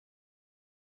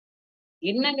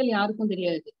 எண்ணங்கள் யாருக்கும்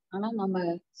தெரியாது, ஆனா நம்ம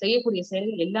செய்யக்கூடிய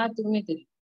செயல்கள் எல்லாத்துக்குமே தெரியும்.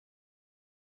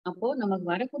 அப்போ நமக்கு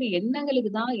வரக்கூடிய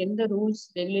எண்ணங்களுக்கு தான் எந்த ரூல்ஸ்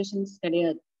ரெகுலேஷன்ஸ்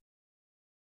கிடையாது.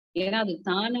 ஏன்னா அது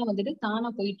தானா வந்துட்டு தானா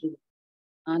போயிட்டு இருக்கு.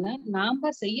 ஆனா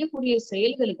நாம செய்யக்கூடிய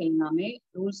செயல்களுக்கு எல்லாமே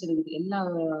ரூல்ஸ் இருக்குது, எல்லா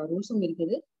ரூல்ஸும்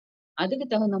இருக்குது. அதுக்கு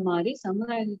தகுந்த மாதிரி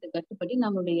சமுதாயத்தை கட்டுப்படி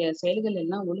நம்மளுடைய செயல்கள்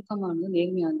எல்லாம் ஒழுக்கமானதும்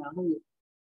நேர்மையானதாகவும் இருக்கும்.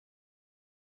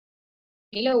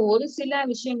 இல்ல ஒரு சில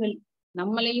விஷயங்கள்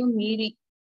நம்மளையும் மீறி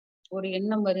ஒரு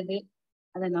எண்ணம் வருது,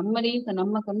 அதை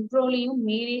நம்ம கண்ட்ரோலையும்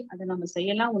மீறி அதை நம்ம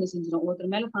செய்யலாம் ஒண்ணு செஞ்சிடும்.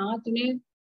 ஒருத்தர் மேல பார்த்துமே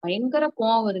பயங்கர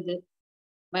கோவம் வருது,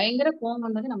 பயங்கர கோவம்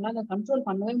வந்தது நம்மளால அதை கண்ட்ரோல்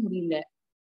பண்ணவே முடியல.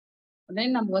 உடனே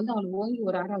நம்ம அவங்களுக்கு ஓங்கி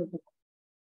ஒரு ஆறா விட்டுருக்கோம்,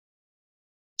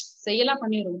 செய்யலாம்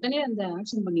பண்ணிடுறோம், உடனே அந்த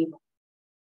ஆக்ஷன் பண்ணிடுறோம்.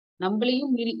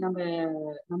 நம்மளையும்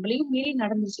மீறி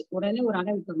நடந்துச்சு, உடனே ஒரு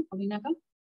அறை விட்டுறணும் அப்படின்னாக்கா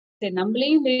சரி,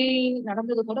 நம்மளையும் மீறி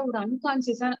நடந்தது கூட ஒரு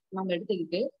அன்கான்சியஸா நம்ம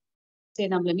எடுத்துக்கிட்டு சரி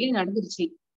நம்மள மீறி நடந்துருச்சு,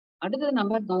 அடுத்தது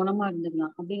நம்ம கவனமா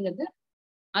இருந்துக்கலாம் அப்படிங்கறது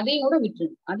அதையும் கூட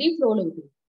விட்டுருது, அதையும் ஃப்ளோல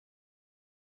விட்டுருது.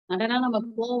 அதனால நம்ம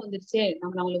கோவம் வந்துருச்சே,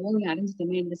 அவங்கள ஓங்கி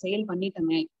அடைஞ்சிட்டோமே, இந்த செயல்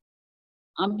பண்ணிட்டோமே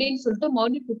அப்படின்னு சொல்லிட்டு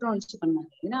மறுபடியும் குற்றம் உணர்ச்சி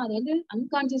பண்ணாங்க. ஏன்னா அது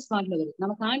அன்கான்சியஸ் பார்ட்ல வருது,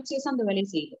 நம்ம கான்சியஸா அந்த வேலையை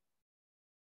செய்யல.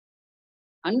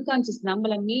 அன்கான்சியஸ்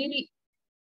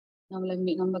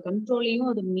நம்ம கண்ட்ரோலையும்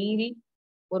அது மீறி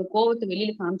ஒரு கோவத்தை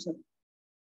வெளியில காமிச்சிடும்.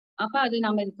 அப்ப அது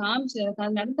நம்ம இது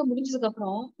அது நடந்து முடிஞ்சதுக்கு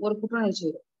அப்புறம் ஒரு குற்றுணர்ச்சி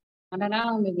வரும். ஆனா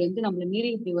அவங்க நம்மள மீறி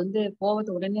இப்படி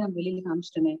கோவத்தை உடனே நம்ம வெளியில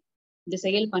காமிச்சிட்டோமே, இந்த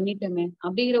செயல் பண்ணிட்டோமே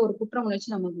அப்படிங்கிற ஒரு குற்ற உணர்ச்சி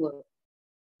நமக்கு வரும்.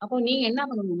 அப்போ நீங்க என்ன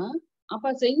பண்ணணும்னா,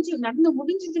 அப்ப செஞ்சு நடந்து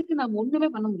முடிஞ்சதுக்கு நம்ம ஒண்ணுமே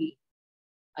பண்ண முடியும்,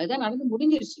 அதுதான் நடந்து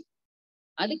முடிஞ்சிருச்சு.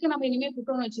 அதுக்கு நம்ம இனிமே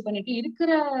குற்ற உணர்ச்சி பண்ணிட்டு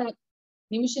இருக்கிற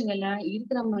நிமிஷங்கள்ல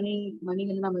இருக்கிற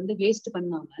மணிகள் நம்ம வேஸ்ட்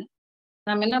பண்ணாம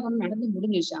நம்ம என்ன பண்ணணும், நடந்து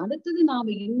முடிஞ்சிருச்சு, அடுத்தது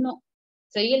நாம இன்னும்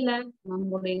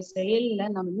நம்மளுடைய செயல்ல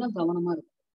நம்ம இன்னும் கவனமா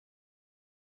இருக்கும்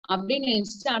அப்படின்னு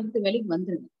நினைச்சிட்டு அடுத்த வேலைக்கு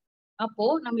வந்துருங்க. அப்போ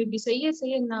நம்ம இப்படி செய்ய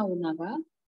செய்ய என்ன ஆகுனாக்கா,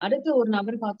 அடுத்து ஒரு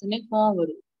நபர் பார்த்தோன்னே கோவம்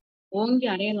வரும், ஓங்கி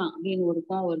அடையலாம் அப்படின்னு ஒரு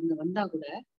கோவம் வந்தா கூட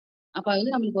அப்ப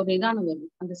நம்மளுக்கு ஒரு நிதானம்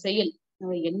வரும். அந்த செயல்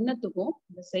நம்ம எண்ணத்துக்கும்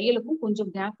அந்த செயலுக்கும்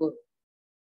கொஞ்சம் கேப் வரும்.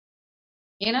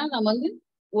 ஏன்னா நம்ம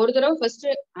ஒரு தடவை ஃபர்ஸ்ட்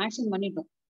ஆக்ஷன் பண்ணிட்டோம்,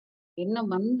 எண்ணம்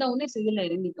வந்த உடனே செயல்ல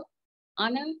இறங்கிட்டோம்.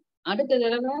 ஆனா அடுத்த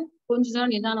தடவை கொஞ்ச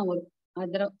நேரம் நிதானம் வரும்.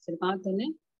 அடுத்த தடவை சரி பார்த்தோன்னே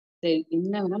சரி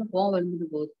என்ன வேணாலும் கோவம் வந்துட்டு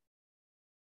போகுது,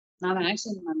 நாம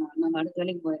ஆக்ஷன் பண்ணலாம், நம்ம அடுத்த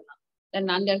வேலைக்கு போயிடலாம்,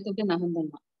 அந்த இடத்த விட்டு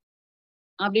நகர்ந்துடலாம்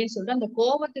அப்படின்னு சொல்லிட்டு அந்த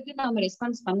கோபத்துக்கு நாம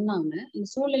ரெஸ்பான்ஸ் பண்ணாம இந்த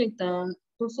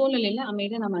சூழ்நிலையில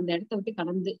அமைதியா நம்ம அந்த இடத்த விட்டு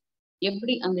கடந்து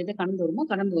எப்படி அந்த இதை கடந்து வருமோ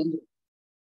கடந்து வந்துடும்.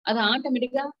 அது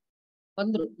ஆட்டோமேட்டிக்கா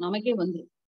வந்துடும், நமக்கே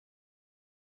வந்துடும்.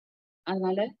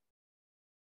 அதனால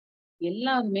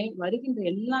எல்லாருமே வருகின்ற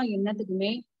எல்லா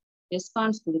எண்ணத்துக்குமே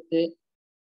ரெஸ்பான்ஸ் கொடுத்து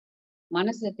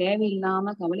மனசுல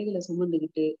தேவையில்லாம கவலைகளை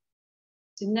சுமந்துக்கிட்டு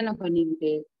சிந்தனை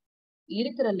பண்ணிக்கிட்டு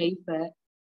இருக்கிற லைஃப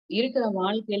இருக்கிற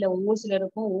வாழ்க்கையில ஒவ்வொரு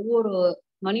சிலருக்கும் ஒவ்வொரு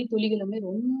மணி துளிகளுமே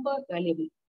ரொம்ப வேல்யூபிள்,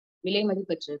 விலை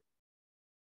மதிப்பற்றது.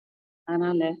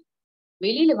 அதனால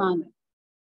வெளியில வாங்க,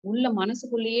 உள்ள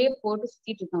மனசுக்குள்ளேயே போட்டு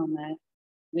சுத்திட்டு இருக்காம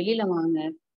வெளியில வாங்க.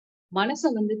 மனசை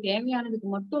தேவையானதுக்கு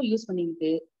மட்டும் யூஸ்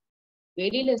பண்ணிக்கிட்டு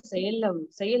வெளியில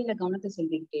செயல்ல கவனத்தை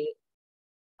செலுத்திக்கிட்டு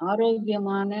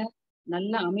ஆரோக்கியமான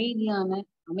நல்ல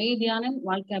அமைதியான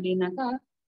வாழ்க்கை அப்படின்னாக்கா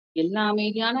எல்லா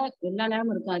எல்லா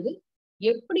நேரமும் இருக்காது.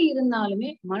 எப்படி இருந்தாலுமே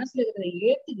மனசுல இருக்கிறத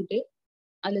ஏத்துக்கிட்டு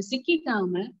அதுல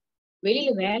சிக்கிக்காம வெளியில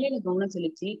வேலையில கவனம்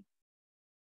செலுத்தி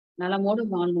நலமோடு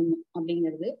வாழணும்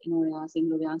அப்படிங்கிறது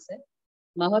எங்களுடைய ஆசை.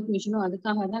 பகவத் மிஷனும்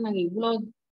அதுக்காக தான் நாங்க இவ்வளவு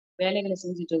வேலைகளை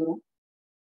செஞ்சுட்டு இருக்கிறோம்.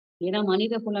 ஏன்னா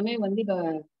மனித குலமே இப்ப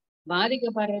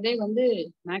பாதிக்கப்படுறதே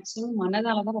மேக்சிமம்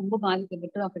மனதாலதான் ரொம்ப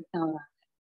பாதிக்கப்பட்டு அஃபெக்ட் ஆகுறாங்க.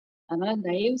 அதனால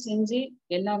தயவு செஞ்சு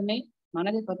எல்லாருமே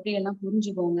மனதை பற்றி எல்லாம்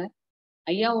புரிஞ்சுக்கோங்க.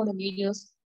 ஐயாவோட வீடியோஸ்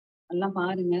எல்லாம்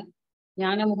பாருங்க.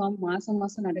 ஞான முகாம் மாசம்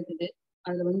மாசம் நடக்குது,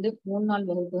 அதுல 3 நாள்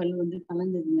வகுப்புகள்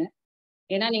கலந்துதுங்க.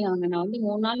 ஏன்னா நீங்க அங்க நான்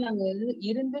 3 நாள் அங்க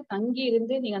இருந்து தங்கி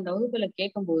இருந்து நீங்க அந்த வகுப்புல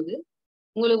கேட்கும்போது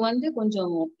உங்களுக்கு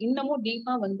கொஞ்சம் இன்னமும்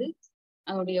டீப்பா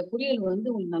அதோடைய புரியல்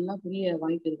உங்களுக்கு நல்லா புரிய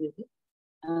வாய்ப்பு இருக்குது.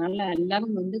 அதனால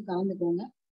எல்லாரும் கலந்துக்கோங்க.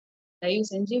 தயவு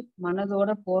செஞ்சு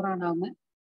மனதோட போராடாம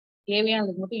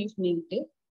தேவையானதுக்கு மட்டும் யூஸ் பண்ணிக்கிட்டு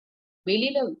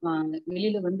வெளியில வாங்க.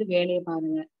 வெளியில வேலையை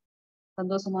பாருங்க.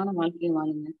 சந்தோஷமான வாழ்க்கையை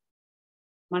வாழுங்க.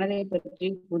 மனதை பற்றி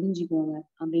புரிஞ்சுக்கோங்க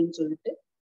அப்படின்னு சொல்லிட்டு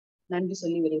நன்றி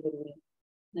சொல்லி விடைபெறுகிறேன்.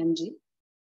 நன்றி.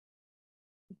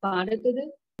 இப்ப அடுத்தது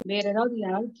வேற ஏதாவது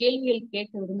யாராவது கேள்விகள்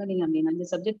கேட்க விரும்புறீங்க அப்படின்னா, இந்த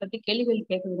சப்ஜெக்ட் பத்தி கேள்விகள்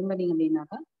கேட்க விரும்புறீங்க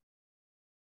அப்படின்னாக்கா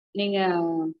நீங்க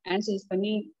ஆன்சர்ஸ்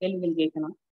பண்ணி கேள்விகள்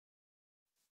கேட்கலாம்.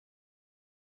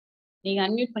 நீங்க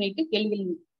அன்மியூட் பண்ணிட்டு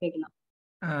கேள்விகள் கேட்கலாம்.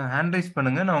 ஹேண்ட் ரைஸ்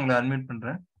பண்ணுங்க, நான் உங்களை அன்மியூட்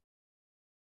பண்றேன்.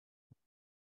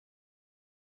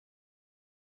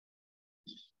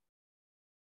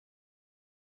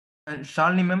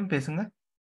 ஷாலினி மேம் பேசுங்க.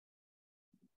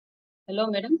 ஹலோ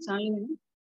மேடம், ஷாலினி மேடம்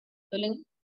சொல்லுங்க.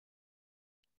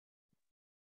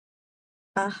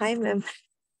 Hi ma'am.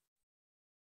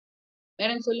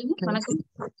 மேடம் சொல்லுங்க. வணக்கம்.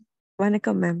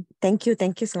 வணக்கம் ma'am.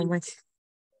 Thank you so much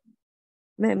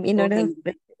ma'am. என்னோட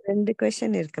 2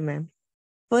 கொஸ்டின் இருக்கு மேம்.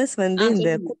 ஃபர்ஸ்ட்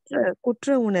இந்த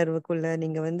குற்ற உணர்வுக்குள்ள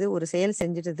நீங்க ஒரு செயல்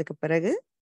செஞ்சிட்டதுக்கு பிறகு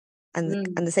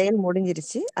அந்த செயல்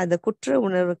முடிஞ்சிருச்சு, அந்த குற்ற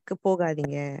உணர்வுக்கு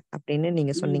போகாதீங்க அப்படின்னு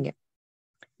நீங்க சொன்னீங்க.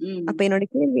 அப்ப என்னோட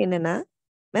கேள்வி என்னன்னா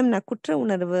மேம், நான் குற்ற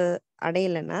உணர்வு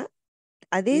அடையலைன்னா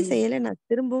அதே செயலை நான்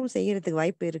திரும்பவும் செய்யறதுக்கு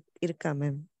வாய்ப்பு இருக்கா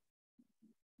மேம்?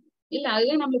 இல்ல,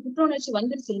 அதுதான் நம்மளுக்கு குற்ற உணர்ச்சி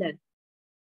வந்துருச்சு இல்ல.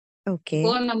 ஓகே.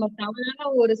 இப்போ நம்ம தவறான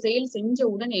ஒரு செயல் செஞ்ச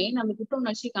உடனே நம்ம குற்ற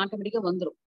உணர்ச்சி ஆட்டோமேட்டிக்கா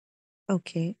வந்துரும்.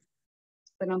 ஓகே.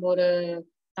 இப்ப நம்ம ஒரு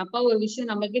தப்பா ஒரு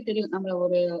விஷயம் நமக்கே தெரியும், நம்ம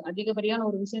ஒரு அதிகப்படியான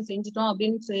ஒரு விஷயம் செஞ்சுட்டோம்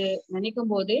அப்படின்னு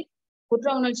நினைக்கும் போதே குற்ற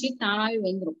உணர்ச்சி தானாவே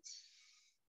வந்துரும்.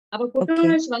 அப்ப குற்ற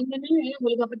உணர்ச்சி வந்தோடனே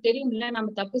உங்களுக்கு அப்ப தெரியும் இல்ல,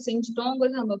 நம்ம தப்பு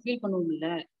செஞ்சுட்டோங்கிறது நம்ம ஃபீல் பண்ணுவோம் இல்ல.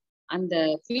 அந்த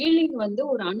ஃபீலிங்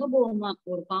ஒரு அனுபவமா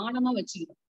ஒரு பாடமா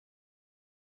வச்சுக்கிட்டோம்.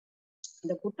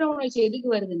 அந்த குற்ற உணர்ச்சி எதுக்கு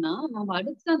வருதுன்னா, நம்ம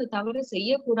அடுத்து அந்த தவறை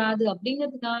செய்யக்கூடாது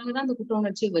அப்படிங்கிறதுக்காக தான் அந்த குற்ற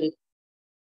உணர்ச்சி வருது.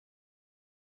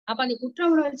 அப்ப அந்த குற்ற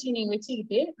உணர்ச்சி நீங்க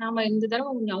வச்சுக்கிட்டு நாம இந்த தடவை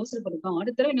கொஞ்சம் அவசரப்படுத்தோம்,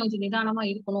 அடுத்த தடவை கொஞ்சம் நிதானமா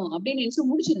இருக்கணும் அப்படின்னு நினைச்சு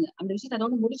முடிச்சிருங்க. அந்த விஷயத்த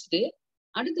அதோட முடிச்சுட்டு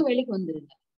அடுத்த வேலைக்கு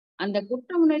வந்துருங்க. அந்த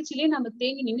குற்ற உணர்ச்சியிலேயே நம்ம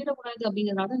தேங்கி நின்றுடக்கூடாது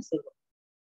அப்படிங்கிறதுனால சொல்றோம்.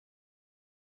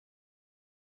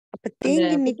 அப்ப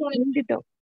தேங்கி நின்றுட்டோம்,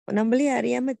 நம்மளே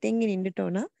அறியாம தேங்கி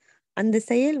நின்றுட்டோம்னா அந்த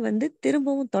செயல்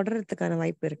திரும்பவும் தொடர்றதுக்கான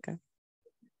வாய்ப்பு இருக்கா?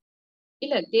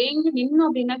 இல்ல, தேங்கி நின்னோம்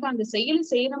அப்படின்னாக்கா அந்த செயல்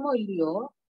செய்யறோமோ இல்லையோ,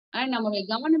 நம்மளுடைய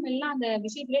கவனம் எல்லாம் அந்த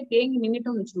விஷயத்திலேயே தேங்கி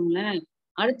நின்றுட்டோம்னு வச்சுக்கோங்களேன்,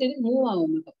 அடுத்தது மூவ் ஆக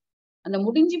மாட்டோம். அந்த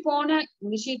முடிஞ்சு போன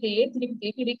விஷயத்தையே திருப்பி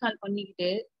திருப்பி ரீகால் பண்ணிக்கிட்டு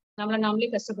நம்மளை நாமளே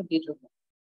கஷ்டப்படுத்திட்டு இருக்கோம்.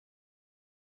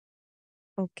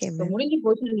 இப்ப முடிஞ்சு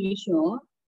போச்சு அந்த விஷயம்,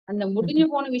 அந்த முடிஞ்சு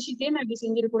போன விஷயத்தையே நான் இப்படி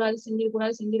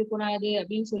செஞ்சிடக்கூடாது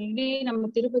அப்படின்னு சொல்லி நம்ம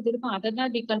திருப்ப திருப்ப அதை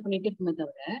தான் ரீகால் பண்ணிட்டு இருக்கோமே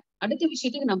தவிர அடுத்த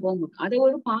விஷயத்துக்கு நான் போக மாட்டோம். அதை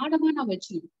ஒரு பாடமா நான்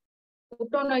வச்சுக்கணும்.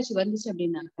 குற்ற உணர்ச்சி வந்துச்சு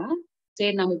அப்படின்னாக்கா,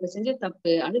 சரி நம்ம இப்ப செஞ்ச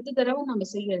தப்பு அடுத்த தடவை நம்ம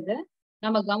செய்யறத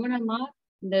நம்ம கவனமா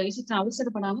இந்த விஷயத்த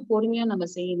அவசரப்படாம பொறுமையா நம்ம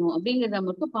செய்யணும் அப்படிங்கிறத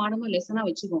மட்டும் பாடமா லெசனா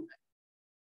வச்சுக்கோங்க.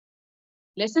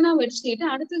 லெசனா வச்சுக்கிட்டு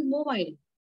அடுத்தது மூவ் ஆயிடும்.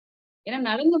 ஏன்னா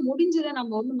நடந்து முடிஞ்சதை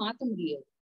நம்ம ஒண்ணும் மாத்த முடியாது.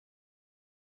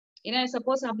 ஏன்னா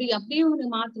சப்போஸ் அப்படியே ஒண்ணு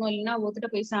மாத்தணும், இல்லைன்னா ஒருத்தட்ட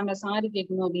போய் சாரி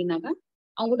கேட்கணும் அப்படின்னாக்கா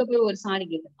அவங்ககிட்ட போய் ஒரு சாரி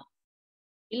கேட்கலாம்.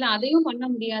 இல்ல அதையும் பண்ண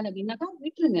முடியாது அப்படின்னாக்கா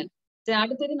விட்டுருங்க, சரி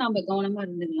அடுத்தது நம்ம கவனமா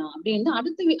இருந்துக்கலாம் அப்படின்னு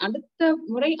அடுத்த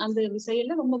முறை அந்த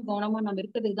செயல்ல ரொம்ப கவனமா நம்ம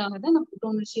இருக்கிறதுக்காக தான் நம்ம குற்ற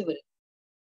உணர்ச்சியே வருது.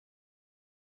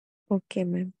 Okay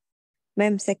ma'am.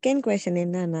 Ma'am, second question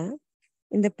என்னன்னா,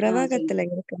 இந்த பிரவாகத்துல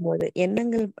இருக்கும்போது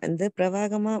எண்ணங்கள்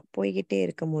பிரவாகமா போய்கிட்டே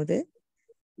இருக்கும்போது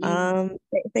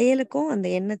செயலுக்கும் அந்த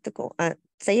எண்ணத்துக்கும்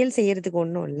செயல் செய்யறதுக்கு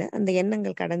ஒண்ணும் இல்ல, அந்த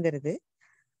எண்ணங்கள் கடந்துருது.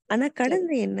 ஆனா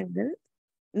கடந்த எண்ணங்கள்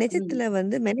நிஜத்துல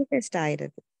மேனிஃபெஸ்ட்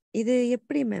ஆயிருது. இது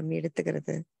எப்படி மேம்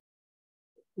எடுத்துக்கிறது?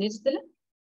 நிஜத்துல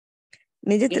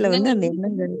அந்த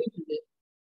எண்ணங்கள்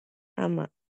ஆமா,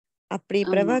 அப்படி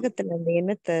பிரவாகத்துல அந்த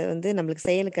எண்ணத்தை நம்மளுக்கு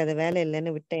செயலுக்கு அது வேலை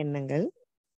இல்லைன்னு விட்ட எண்ணங்கள்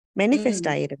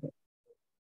மேனிஃபெஸ்ட் ஆயிருது.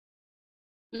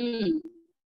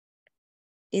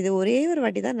 இது ஒரே ஒரு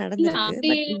வாட்டி தான் நடந்திருக்கு.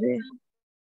 பட் இது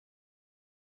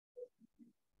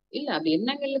இல்ல, அப்படி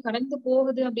எண்ணங்கள் கடந்து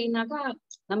போகுது அப்படின்னாக்கா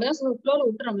நம்ம தான் ஃப்ளோல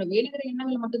விட்டுறோம்ல. வேணுங்கிற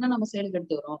எண்ணங்கள் மட்டும்தான் நம்ம செயலுக்கு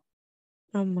எடுத்து வரோம்.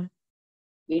 ஆமா,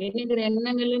 வேணுங்கிற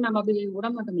எண்ணங்கள் நம்ம அப்படி விட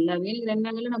மாட்டோம் இல்ல. வேணுங்கிற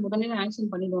எண்ணங்கள் நம்ம உடனே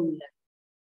ஆக்ஷன் பண்ணிடுவோம் இல்ல.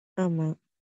 ஆமா.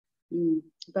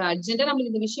 இப்ப அர்ஜென்ட்டா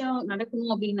நம்மளுக்கு இந்த விஷயம்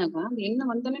நடக்கணும் அப்படின்னாக்கா அந்த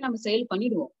எண்ணம் வந்தோடனே நம்ம செயல்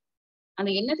பண்ணிடுவோம். அந்த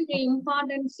எண்ணத்துக்கு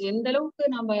இம்பார்ட்டன்ஸ் எந்த அளவுக்கு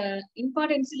நம்ம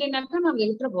இம்பார்ட்டன்ஸ் இல்லைன்னாக்கா நம்ம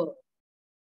விட்டுற போறோம்.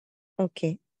 ஓகே.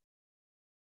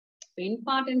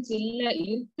 இம்பார்ட்டன்ஸ் இல்ல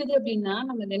இருக்குது அப்படின்னா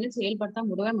நம்ம என்ன செயல்படுத்த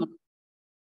முடியவே மாட்டோம்.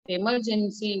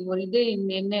 எமர்ஜென்சி ஒரு இது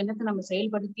இந்த எண்ணத்தை நம்ம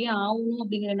செயல்படுத்தியே ஆகணும்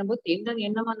அப்படிங்கிற எண்ணம் போது எந்த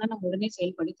எண்ணமா இருந்தாலும் நம்ம உடனே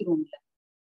செயல்படுத்திடுவோம் இல்ல.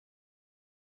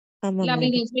 ஆமா இல்ல அப்படி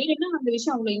மேடம். நீங்க செய்யலைன்னா அந்த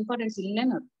விஷயம் அவ்வளவு இம்பார்ட்டன்ஸ்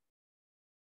இல்லைன்னு அர்த்தம்.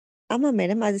 ஆமா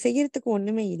மேடம். அது செய்யறதுக்கு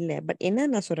ஒண்ணுமே இல்ல. பட் என்ன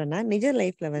நான் சொல்றேன்னா, நிஜ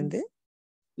லைஃப்ல வந்து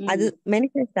அது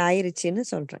மேனிஃபெஸ்ட் ஆயிருச்சுன்னு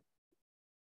சொல்றேன்.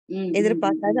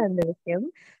 எதிர்பார்க்காத அந்த விஷயம்.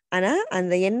 ஆனா,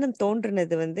 அந்த எண்ணம்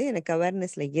தோன்றுனது வந்து எனக்கு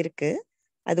அவேர்னஸ்ல இருக்கு.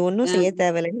 அது ஒண்ணும் செய்ய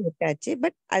தேவையில்லன்னு விட்டாச்சு.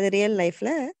 பட் அது ரியல்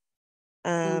லைஃப்ல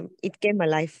இட் கேம்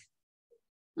அலைவ்.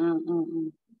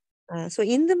 சோ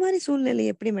இந்த மாதிரி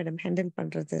சூழ்நிலையை எப்படி மேடம் ஹேண்டில்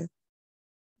பண்றது?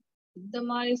 இந்த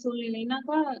மாதிரி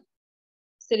சூழ்நிலைனாக்கா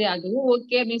சரி அதுவும்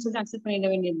ஓகே அப்படின்னு சொல்லிட்டு அக்செப்ட் பண்ணிட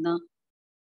வேண்டியதுதான்.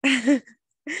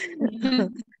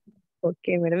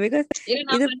 Okay madam. பிகாஸ்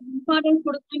ஏன்னா இது நம்ம இம்பார்ட்டன்ஸ்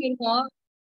கொடுத்து இருக்கோம்.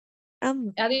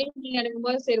 ஆமா. அதே நீங்க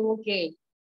எடுக்கும்போது சரி ஓகே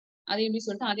அது எப்படி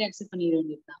சொல்லிட்டு அதே அக்செப்ட் பண்ணிட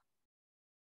வேண்டியதுதான்.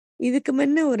 இதுக்கு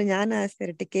முன்ன ஒரு ஞான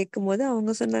ஆசிரியர்கிட்ட கேட்கும்போது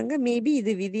அவங்க சொன்னாங்க, மேபி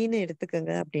இது விதின்னு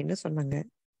எடுத்துக்கங்க அப்படின்னு சொன்னாங்க.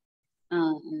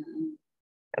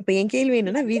 அப்ப என் கேள்வி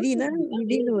என்னன்னா, விதினா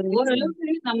விதின்னு ஒரு விஷயம்.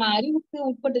 ஓரளவுக்கு நம்ம அறிவுக்கு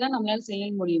உட்பட்டுதான் நம்மளால செய்ய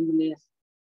முடியும் இல்லையா?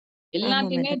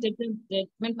 எல்லாத்தையுமே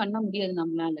ஜட்மெண்ட் பண்ண முடியாது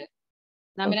நம்மளால.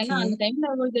 நம்ம என்னன்னா அந்த டைம்ல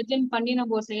ஒரு ஜட்மெண்ட் பண்ணி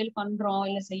நம்ம ஒரு செயல் பண்றோம்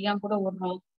இல்ல செய்யாம கூட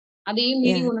விடுறோம். அதையும்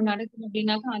மீறி ஒண்ணு நடக்கும்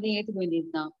அப்படின்னாக்கா அதை ஏத்துக்க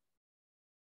வேண்டியதுதான்.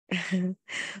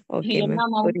 Okay ma'am.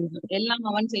 எல்லாம்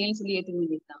அவன் செயல்னு சொல்லி ஏத்துக்க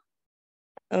வேண்டியதுதான்.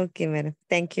 Okay madam.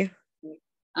 Thank you.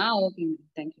 Okay ma'am.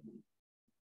 Thank you ma'am.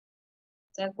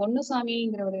 Sir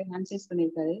பொன்னுசாமிங்கிறவர் hand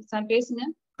பண்ணிருக்காரு. சார் பேசுங்க.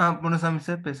 பொன்னுசாமி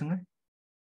சார் பேசுங்க.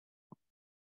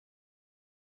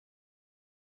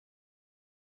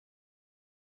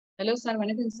 ஹலோ சார்,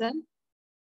 வணக்கம் சார்.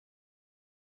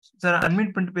 சார்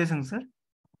அட்மிட் பண்ணிட்டு பேசுங்க sir.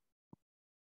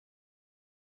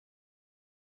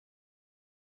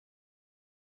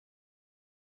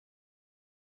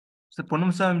 Sir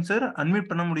Ponnusamy sir admit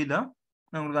பண்ண முடியுதா?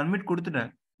 நான் உங்களுக்கு அட்மிட்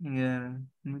கொடுத்துட்டேன், நீங்க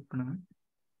அட்மிட் பண்ணுங்க.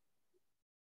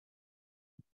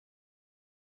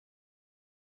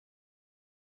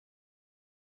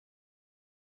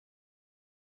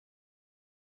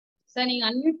 சார் நீங்க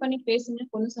அன்மியூட் பண்ணி பேசுங்க.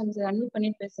 பொன்னுசாமி சார் அன்மியூட் பண்ணி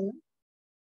பேசுங்க.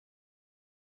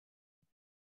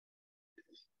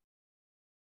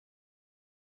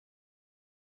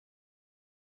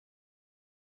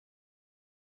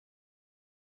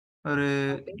 ஒரு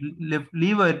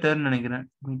லீவ் ஆயிட்டாருன்னு நினைக்கிறேன்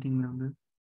மீட்டிங்ல வந்து.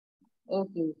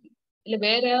 Okay okay. இல்ல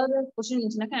வேற ஏதாவது क्वेश्चन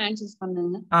இருந்துச்சுனாக்கா ஆன்சர்ஸ்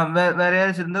பண்ணுங்க. வேற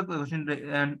யாராச்சும் இருந்தா क्वेश्चन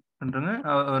பண்றேங்க,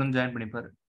 அவரும் ஜாயின் பண்ணிப்பாரு.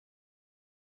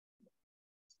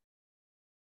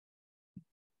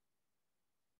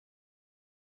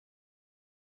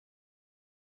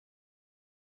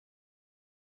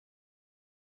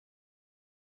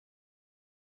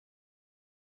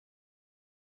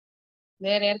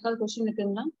 வேற யாருக்காவது क्वेश्चन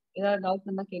இருக்குங்களா? ஏதாவது டவுட்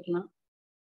இருந்தா கேட்கலாம்.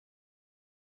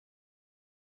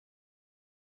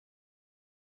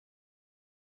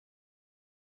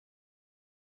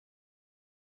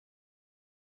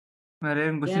 வேற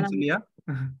யாரும் क्वेश्चन இல்லையா?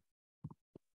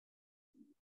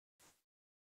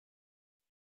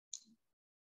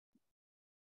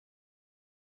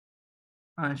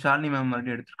 ஷாலினி மேம்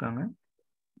மறுபடியும் எடுத்திருக்காங்க.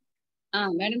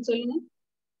 மேடம் சொல்லுங்க.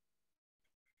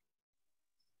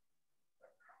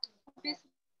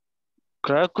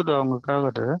 கேக்குது அவங்க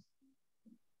கேக்குது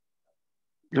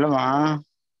இல்லம்மா,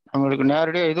 அவங்களுக்கு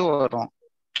நேரடியா இது வரும்.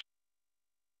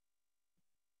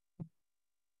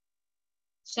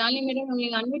 ஷாலினி மேடம்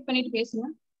நீங்க அன்மியூட் பண்ணிட்டு பேசுங்க.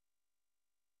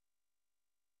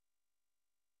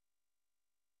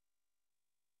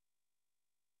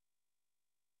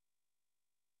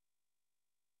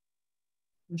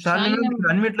 ஷாலினி மேம் நீங்க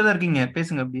அன்மியூட்ல தான் இருக்கீங்க,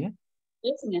 பேசுங்க அப்படியே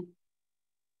பேசுங்க.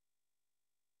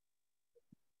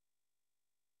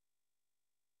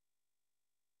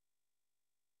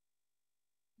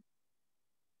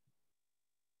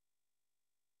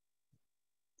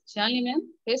 ஷாலினி மேம்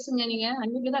பேசுங்க, நீங்க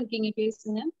அன்மியூட்ல தான் இருக்கீங்க,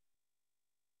 பேசுங்க.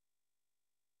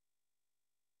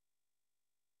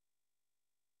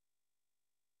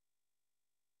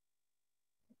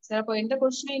 சார் அப்போ எந்த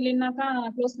क्वेश्चन இல்லைன்னாக்கா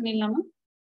க்ளோஸ் பண்ணிடலாமா?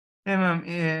 மேம்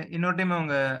இன்னொரு டைம்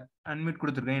அவங்க அன்மியூட்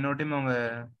கொடுத்துருக்கேன், இன்னொரு டைம் அவங்க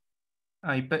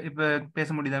இப்ப பேச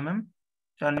முடியுதா மேம்?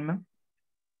 ஷாலினி மேம்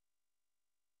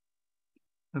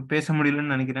பேச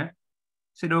முடியலன்னு நினைக்கிறேன்.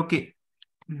 சரி ஓகே.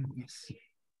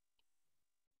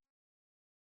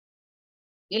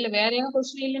 இல்ல வேற ஏதாவது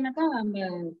क्वेश्चन இல்லைன்னாக்கா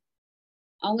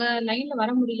அவங்க லைன்ல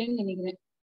வர முடியலன்னு நினைக்கிறேன்.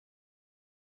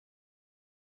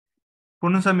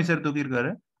 Ponnusamy sir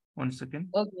தூக்கியிருக்காரு. 1 second.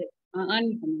 Okay on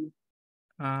பண்ணுங்க.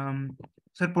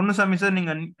 சார் பொன்னுசாமி சார்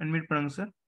நீங்க அன்மியூட் பண்ணுங்க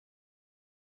சார்.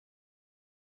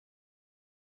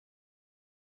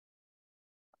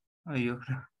 ஐயோ,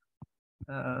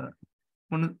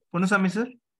 பொன்னுசாமி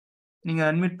சார் நீங்க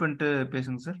அன்மியூட் பண்ணிட்டு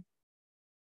பேசுங்க சார்.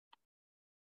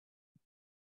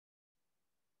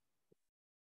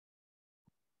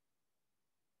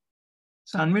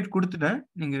 சார் அன்மியூட் கொடுத்துட்டேன்,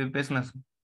 நீங்க பேசலாம் சார்.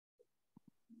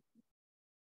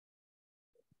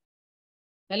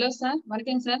 ஹலோ சார்,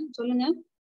 வணக்கம் சார், சொல்லுங்க.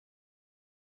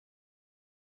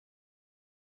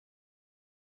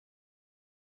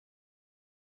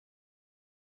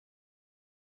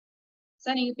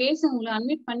 சார் நீங்க பேசுங்க, உங்களை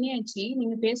அன்மியூட் பண்ணியாச்சு,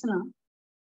 நீங்க பேசலாம்.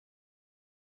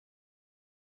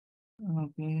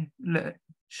 ஓகே. இல்ல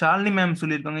ஷாலினி மேம்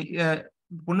சொல்லியிருக்காங்க.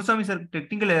 பொன்னுசாமி சார்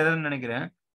டெக்னிக்கல் எரர்னு நினைக்கிறேன்.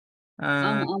 ஆமா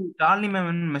ஆமா ஷாலினி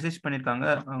மேம் மெசேஜ் பண்ணியிருக்காங்க,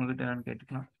 அவங்க கிட்ட நான்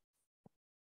கேட்டுக்கலாம்.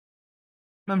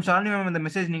 மேம் ஷாலினி மேம் இந்த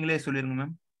மெசேஜ் நீங்களே சொல்லிருங்க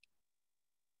மேம்.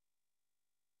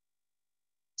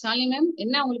 ஷாலினி மேம்,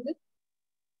 என்ன உங்களுக்கு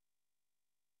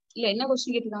இல்ல என்ன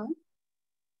கொஸ்டின் கேட்டிருக்காங்க?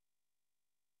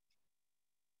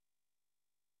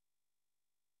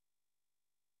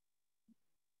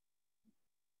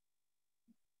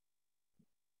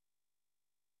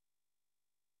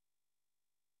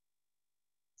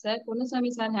 Sir Ponnusamy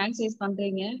sir hand size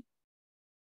பண்றீங்க.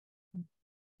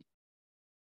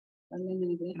 வரலன்னு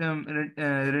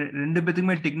நினைக்கிறேன். ரெண்டு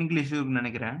பேத்துக்குமே டெக்னிக்கல் இஷ்யூ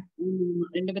நினைக்கிறேன்.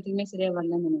 ரெண்டு பேத்துக்குமே சரியா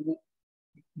வரலன்னு நினைக்கிறேன்.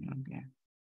 ஓகே.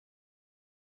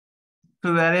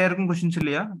 ஸோ வேற யாருக்கும் கொஸ்டின்ஸ்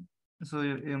இல்லையா? ஸோ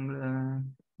இவங்களை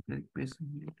பேச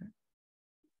முடியல.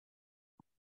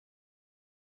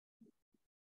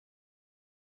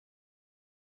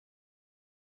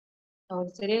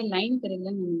 அவர் சரியா லைன்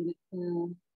தெரியலன்னு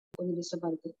நினைக்கிறேன். கொஞ்சம் டிஸ்டர்பா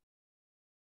இருக்கு.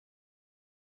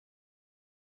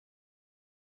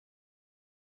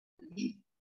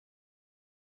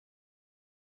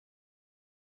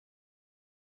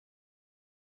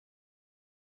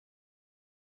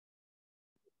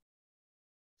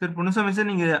 சார் பொன்னுசாமி சார்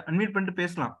நீங்க அன்மியூட் பண்ணிட்டு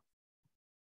பேசலாம்.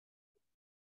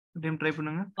 டைம் ட்ரை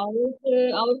பண்ணுங்க.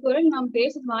 அவருக்கு ஒரு நாம்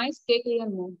பேசுற வாய்ஸ் கேட்கலையா?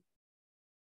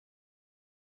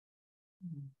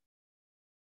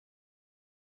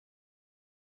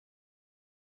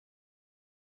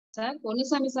 சார்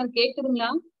பொன்னுசாமி சார் கேக்குதுங்களா?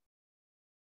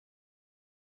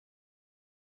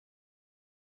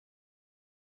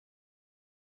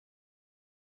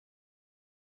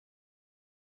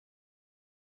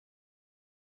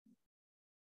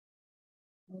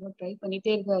 ட்ரை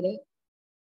பண்ணிட்டே இருக்காரு.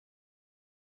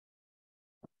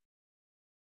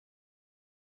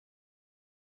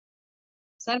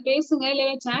 சார் பேசுங்க, இல்ல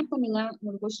சாட் பண்ணுங்க,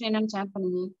 உங்க கொஸ்டின் என்னன்னு சாட்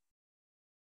பண்ணுங்க.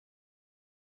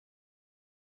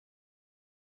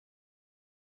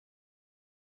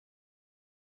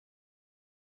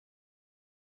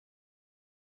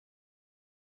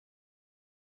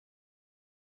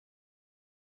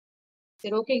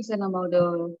 சரி ஓகேங்க சார், நம்ம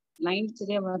லைன்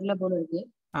சரியா வரல போல இருக்கு.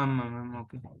 ஆமா மேம்.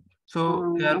 ஓகே. ஸோ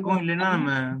யாருக்கும் இல்லைன்னா நம்ம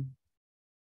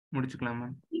முடிச்சுக்கலாம்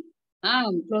மேம்.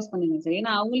 க்ளோஸ் பண்ணுங்க சார்.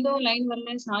 ஏன்னா அவங்களுக்கும் லைன்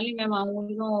வரல, ஷாலினி மேம்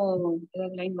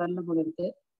அவங்களுக்கும் லைன் வரல போல இருக்கு.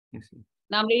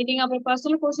 நீங்க அப்புறம்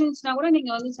பர்சனல் கொஸ்டின்ஸ்னா கூட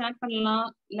நீங்க வந்து சாட் பண்ணலாம்,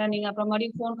 இல்ல நீங்க அப்புறம்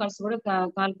மறுபடியும் ஃபோன் கால்ஸ் கூட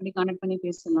கால் பண்ணி கான்டாக்ட் பண்ணி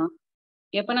பேசலாம்.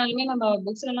 எப்பனாலுமே நம்ம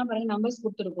புக்ஸ்ல எல்லாம் பாருங்க நம்பர்ஸ்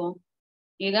கொடுத்துருக்கோம்.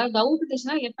 ஏதாவது டவுட்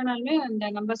இருந்துச்சுன்னா எப்பனாலுமே அந்த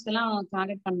நம்பர்ஸ்க்கு எல்லாம்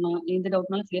கான்டாக்ட் பண்ணலாம், எந்த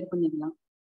டவுட்னாலும் கிளியர் பண்ணிடலாம்.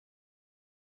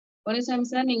 பொன்னுசாமி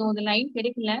சார், நீங்க உங்க லைன்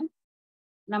கிடைக்கல,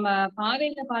 நம்ம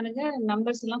பாதையில பாருங்க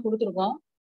நம்பர்ஸ் எல்லாம் கொடுத்துருக்கோம்.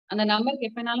 அந்த நம்பருக்கு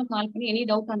எப்பனாலும் கால் பண்ணி எனி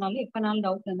டவுட் ஆனாலும் எப்பனாலும்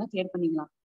டவுட் இருந்தால் கிளியர்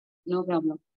பண்ணிக்கலாம், நோ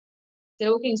ப்ராப்ளம்.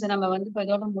 சரி ஓகேங்க சார், நம்ம வந்து இப்போ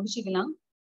இதோட முடிச்சுக்கலாம்.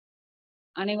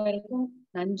 அனைவருக்கும்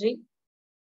நன்றி.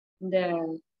 இந்த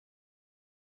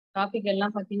டாபிக்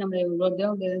எல்லாம் பத்தி நம்ம இவ்வளோ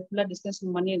ஃபுல்லா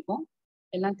டிஸ்கஷன் பண்ணியிருக்கோம்.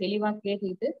 எல்லாம் தெளிவா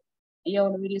கேட்டுக்கிட்டு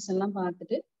ஐயாவோட வீடியோஸ் எல்லாம்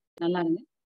பார்த்துட்டு நல்லா இருங்க.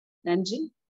 நன்றி,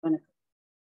 வணக்கம்.